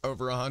did.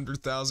 Over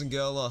 100,000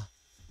 Gela.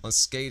 Let's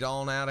skate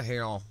on out of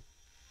here.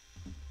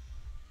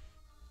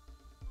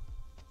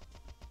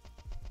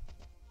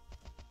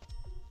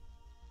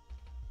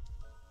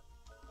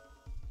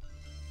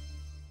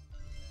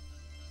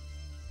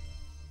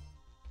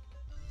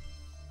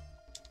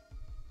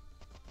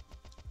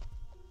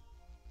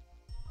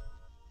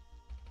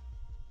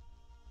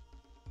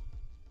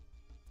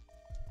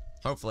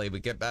 Hopefully we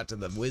get back to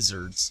the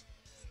wizards.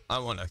 I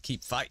want to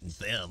keep fighting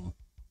them.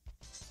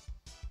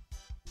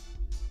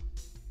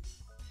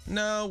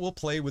 No, we'll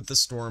play with the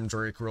Storm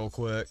Drake real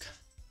quick.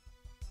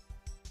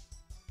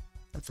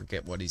 I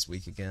forget what he's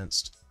weak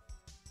against.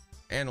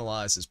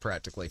 Analyze is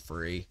practically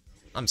free.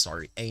 I'm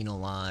sorry,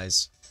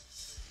 Analyze.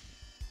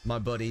 My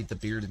buddy, the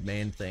Bearded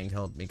Man thing,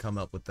 helped me come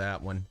up with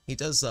that one. He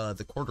does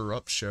the Quarter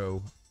Up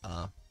show.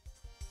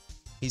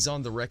 He's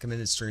on the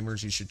recommended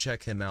streamers. You should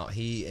check him out.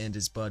 He and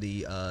his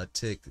buddy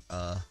Tick,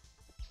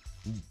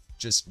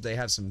 they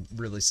have some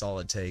really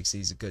solid takes.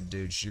 He's a good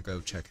dude. You should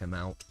go check him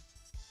out.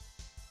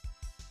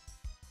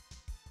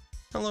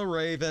 Hello,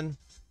 Raven.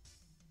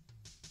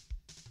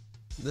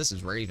 This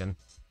is Raven.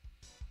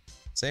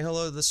 Say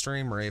hello to the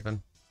stream,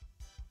 Raven.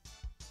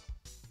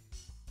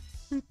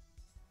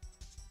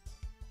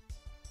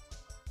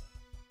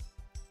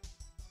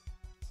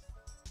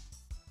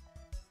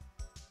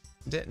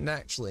 Didn't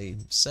actually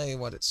say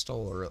what it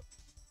stole.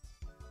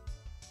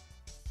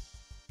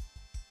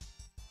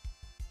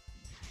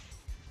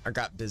 I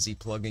got busy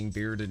plugging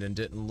Bearded and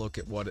didn't look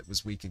at what it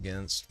was weak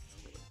against.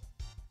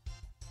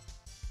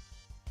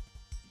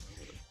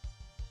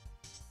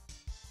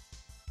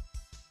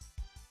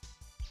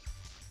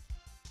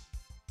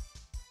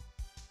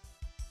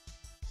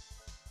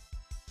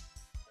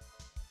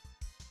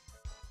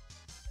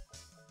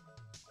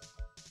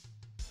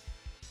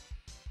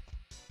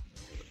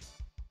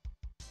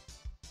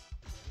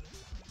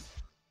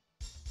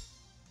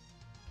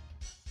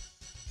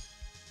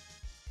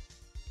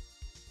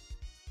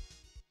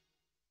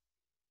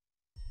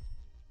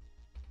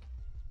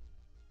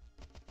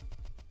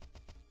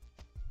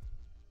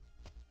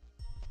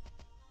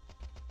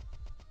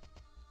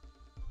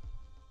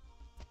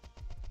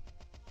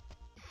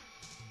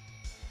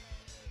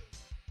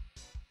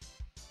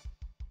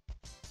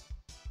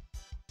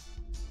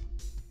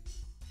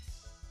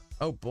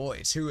 Oh boy,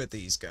 2 of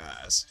these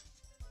guys.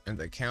 And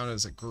they count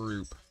as a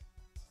group.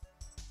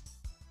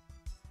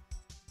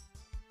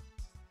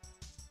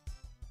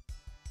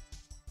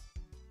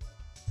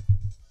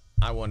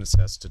 I want to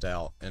test it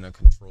out in a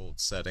controlled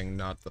setting,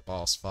 not the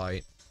boss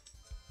fight.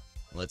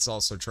 Let's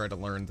also try to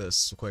learn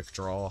this quick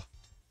draw.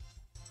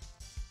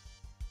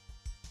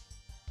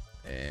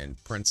 And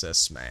Princess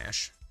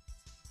Smash.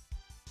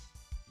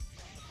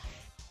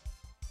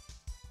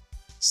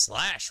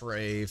 Slash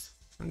Rave.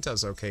 It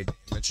does okay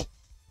damage.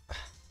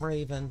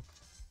 Raven.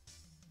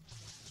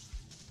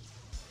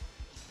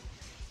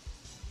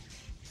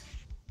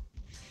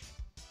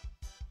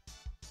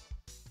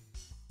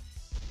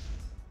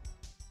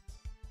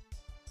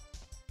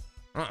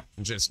 Huh,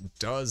 just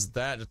does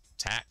that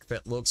attack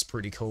that looks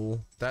pretty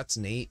cool. That's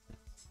neat.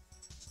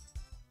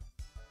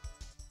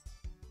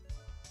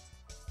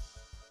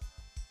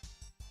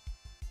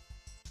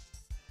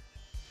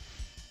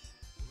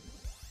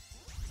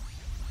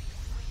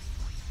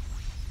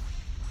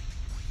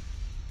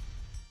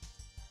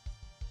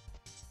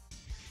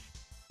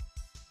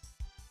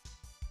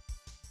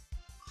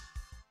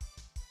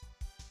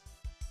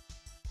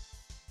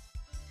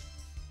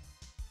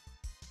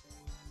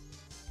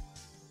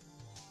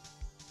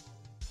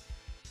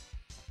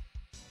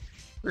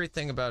 Great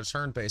thing about a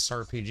turn-based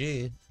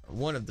RPG,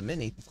 one of the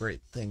many great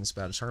things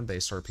about a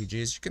turn-based RPG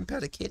is you can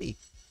pet a kitty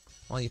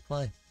while you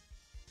play.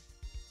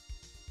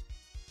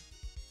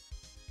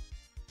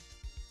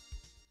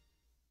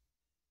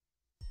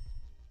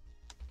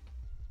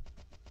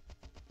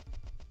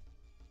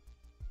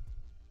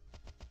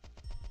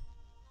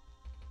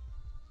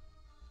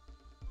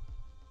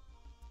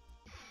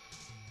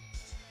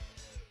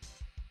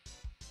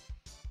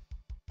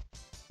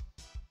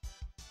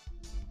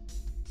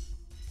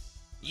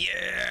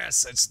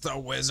 Yes, it's the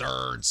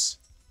wizards.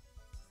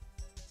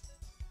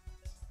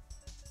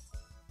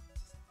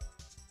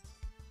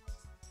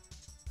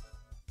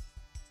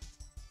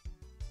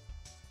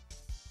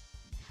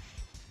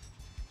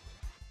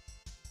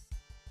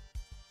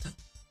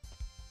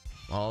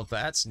 Well,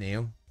 that's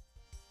new.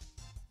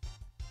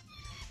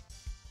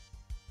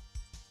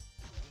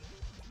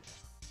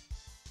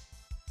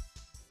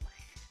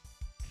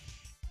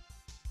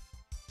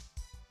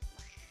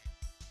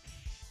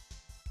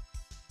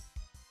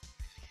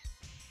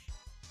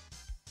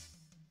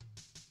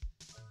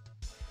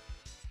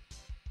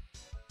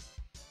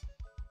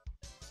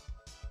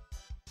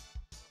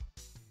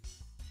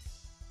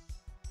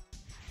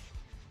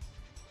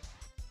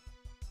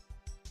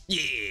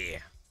 Yeah.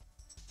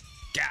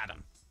 Got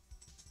him.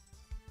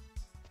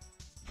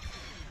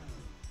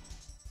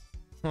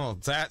 Oh,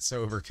 that's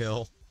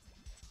overkill.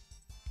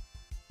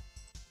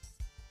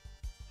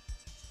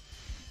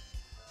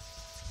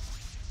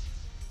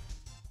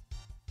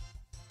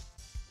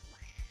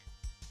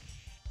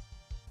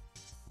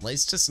 At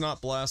least it's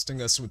not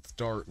blasting us with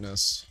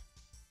darkness.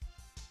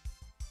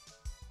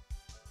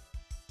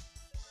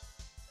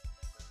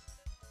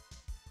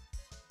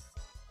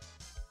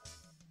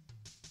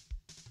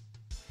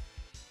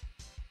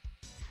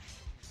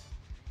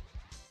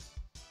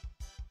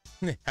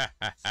 I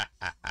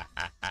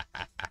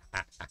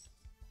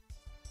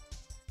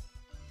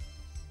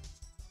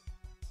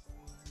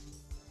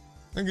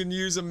can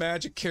use a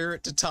magic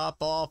carrot to top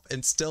off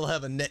and still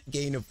have a net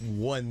gain of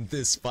 1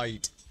 this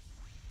fight.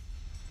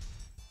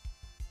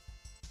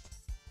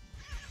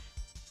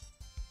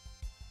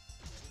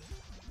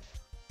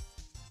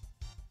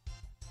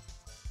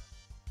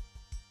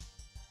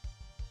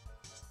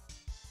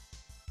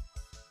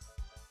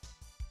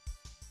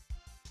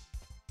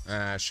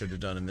 I should have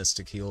done a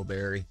Mystic Heal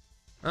Berry.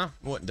 Huh,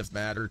 wouldn't have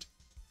mattered.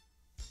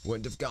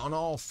 Wouldn't have gone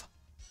off.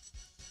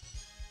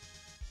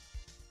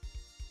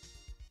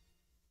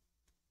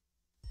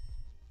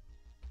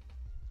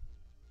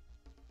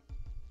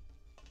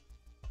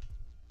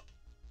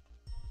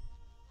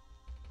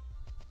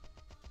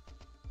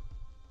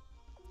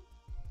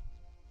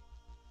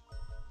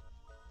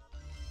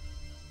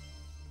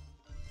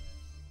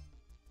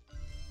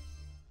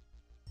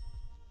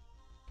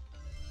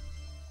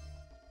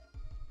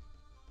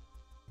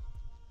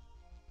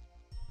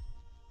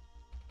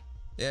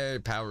 Yay,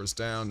 power's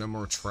down, no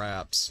more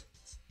traps.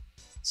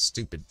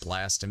 Stupid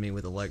blasting me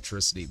with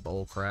electricity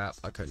bullcrap.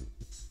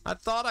 I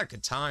thought I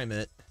could time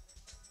it.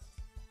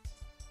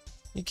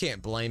 You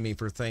can't blame me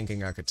for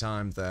thinking I could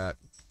time that,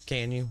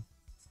 can you?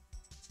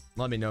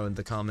 Let me know in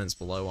the comments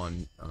below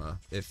on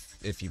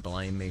if you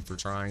blame me for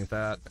trying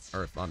that,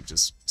 or if I'm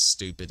just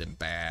stupid and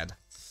bad.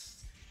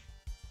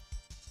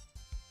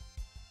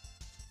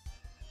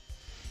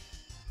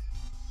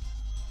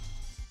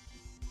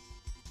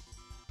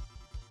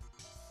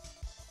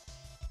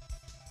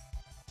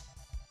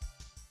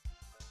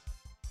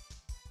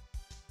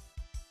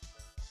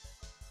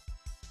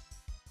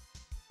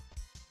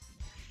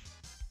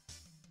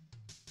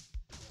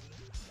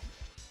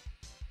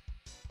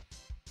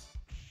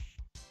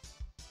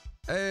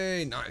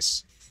 Hey,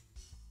 nice.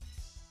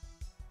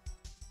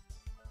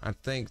 I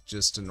think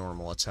just a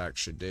normal attack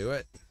should do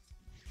it.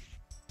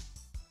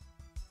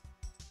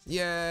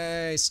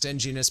 Yay,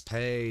 stinginess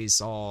pays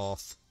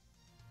off.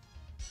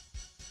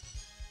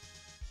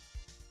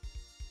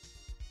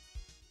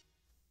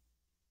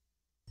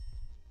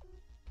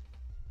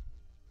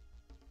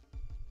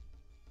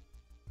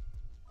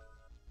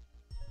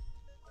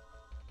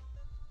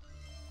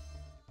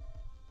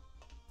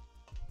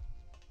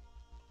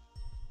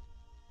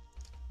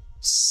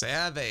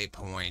 Save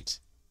point.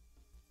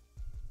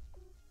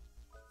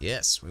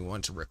 Yes, we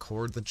want to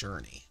record the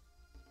journey.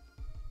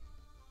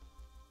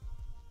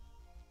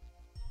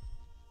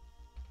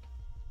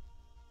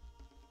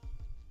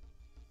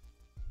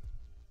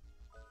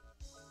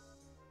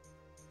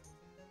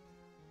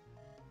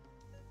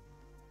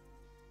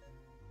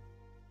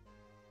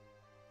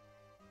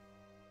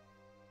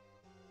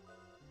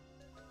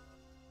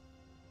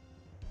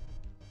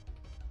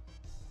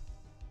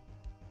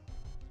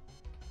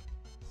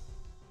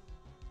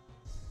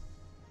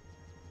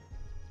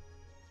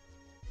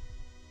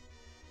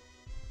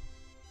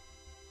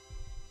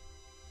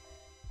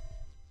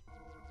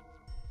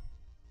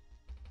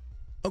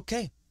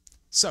 Okay,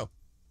 so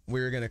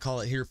we're gonna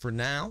call it here for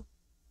now.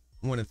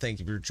 I want to thank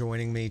you for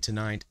joining me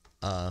tonight,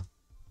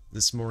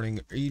 this morning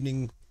or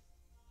evening.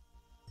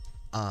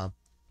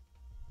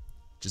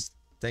 Just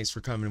thanks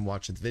for coming and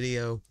watching the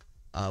video.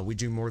 We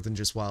do more than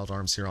just Wild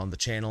Arms here on the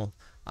channel.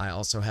 I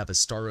also have a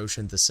Star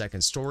Ocean The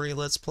Second Story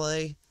Let's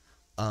Play,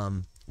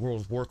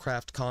 World of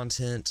Warcraft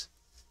content,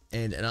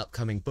 and an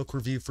upcoming book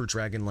review for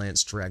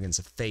Dragonlance Dragons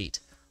of Fate.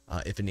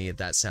 If any of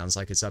that sounds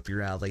like it's up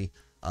your alley,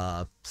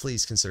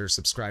 please consider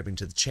subscribing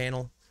to the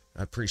channel.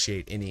 I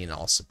appreciate any and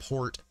all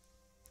support.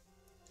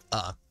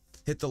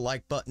 Hit the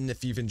like button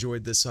if you've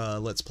enjoyed this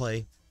Let's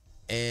Play,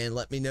 and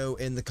let me know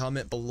in the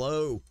comment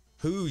below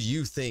who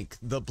you think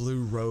the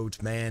Blue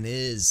Road Man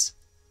is.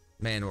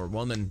 Man or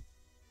woman.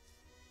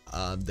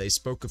 They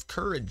spoke of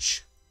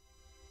courage.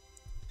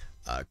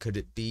 Could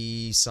it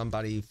be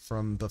somebody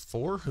from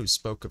before who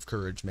spoke of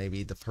courage?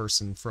 Maybe the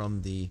person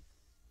from the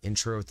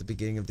intro at the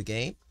beginning of the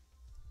game?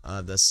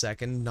 The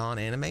second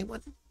non-anime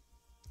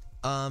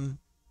one?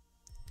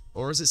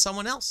 Or is it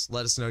someone else?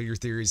 Let us know your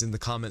theories in the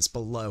comments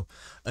below.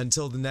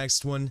 Until the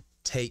next one,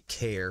 take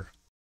care.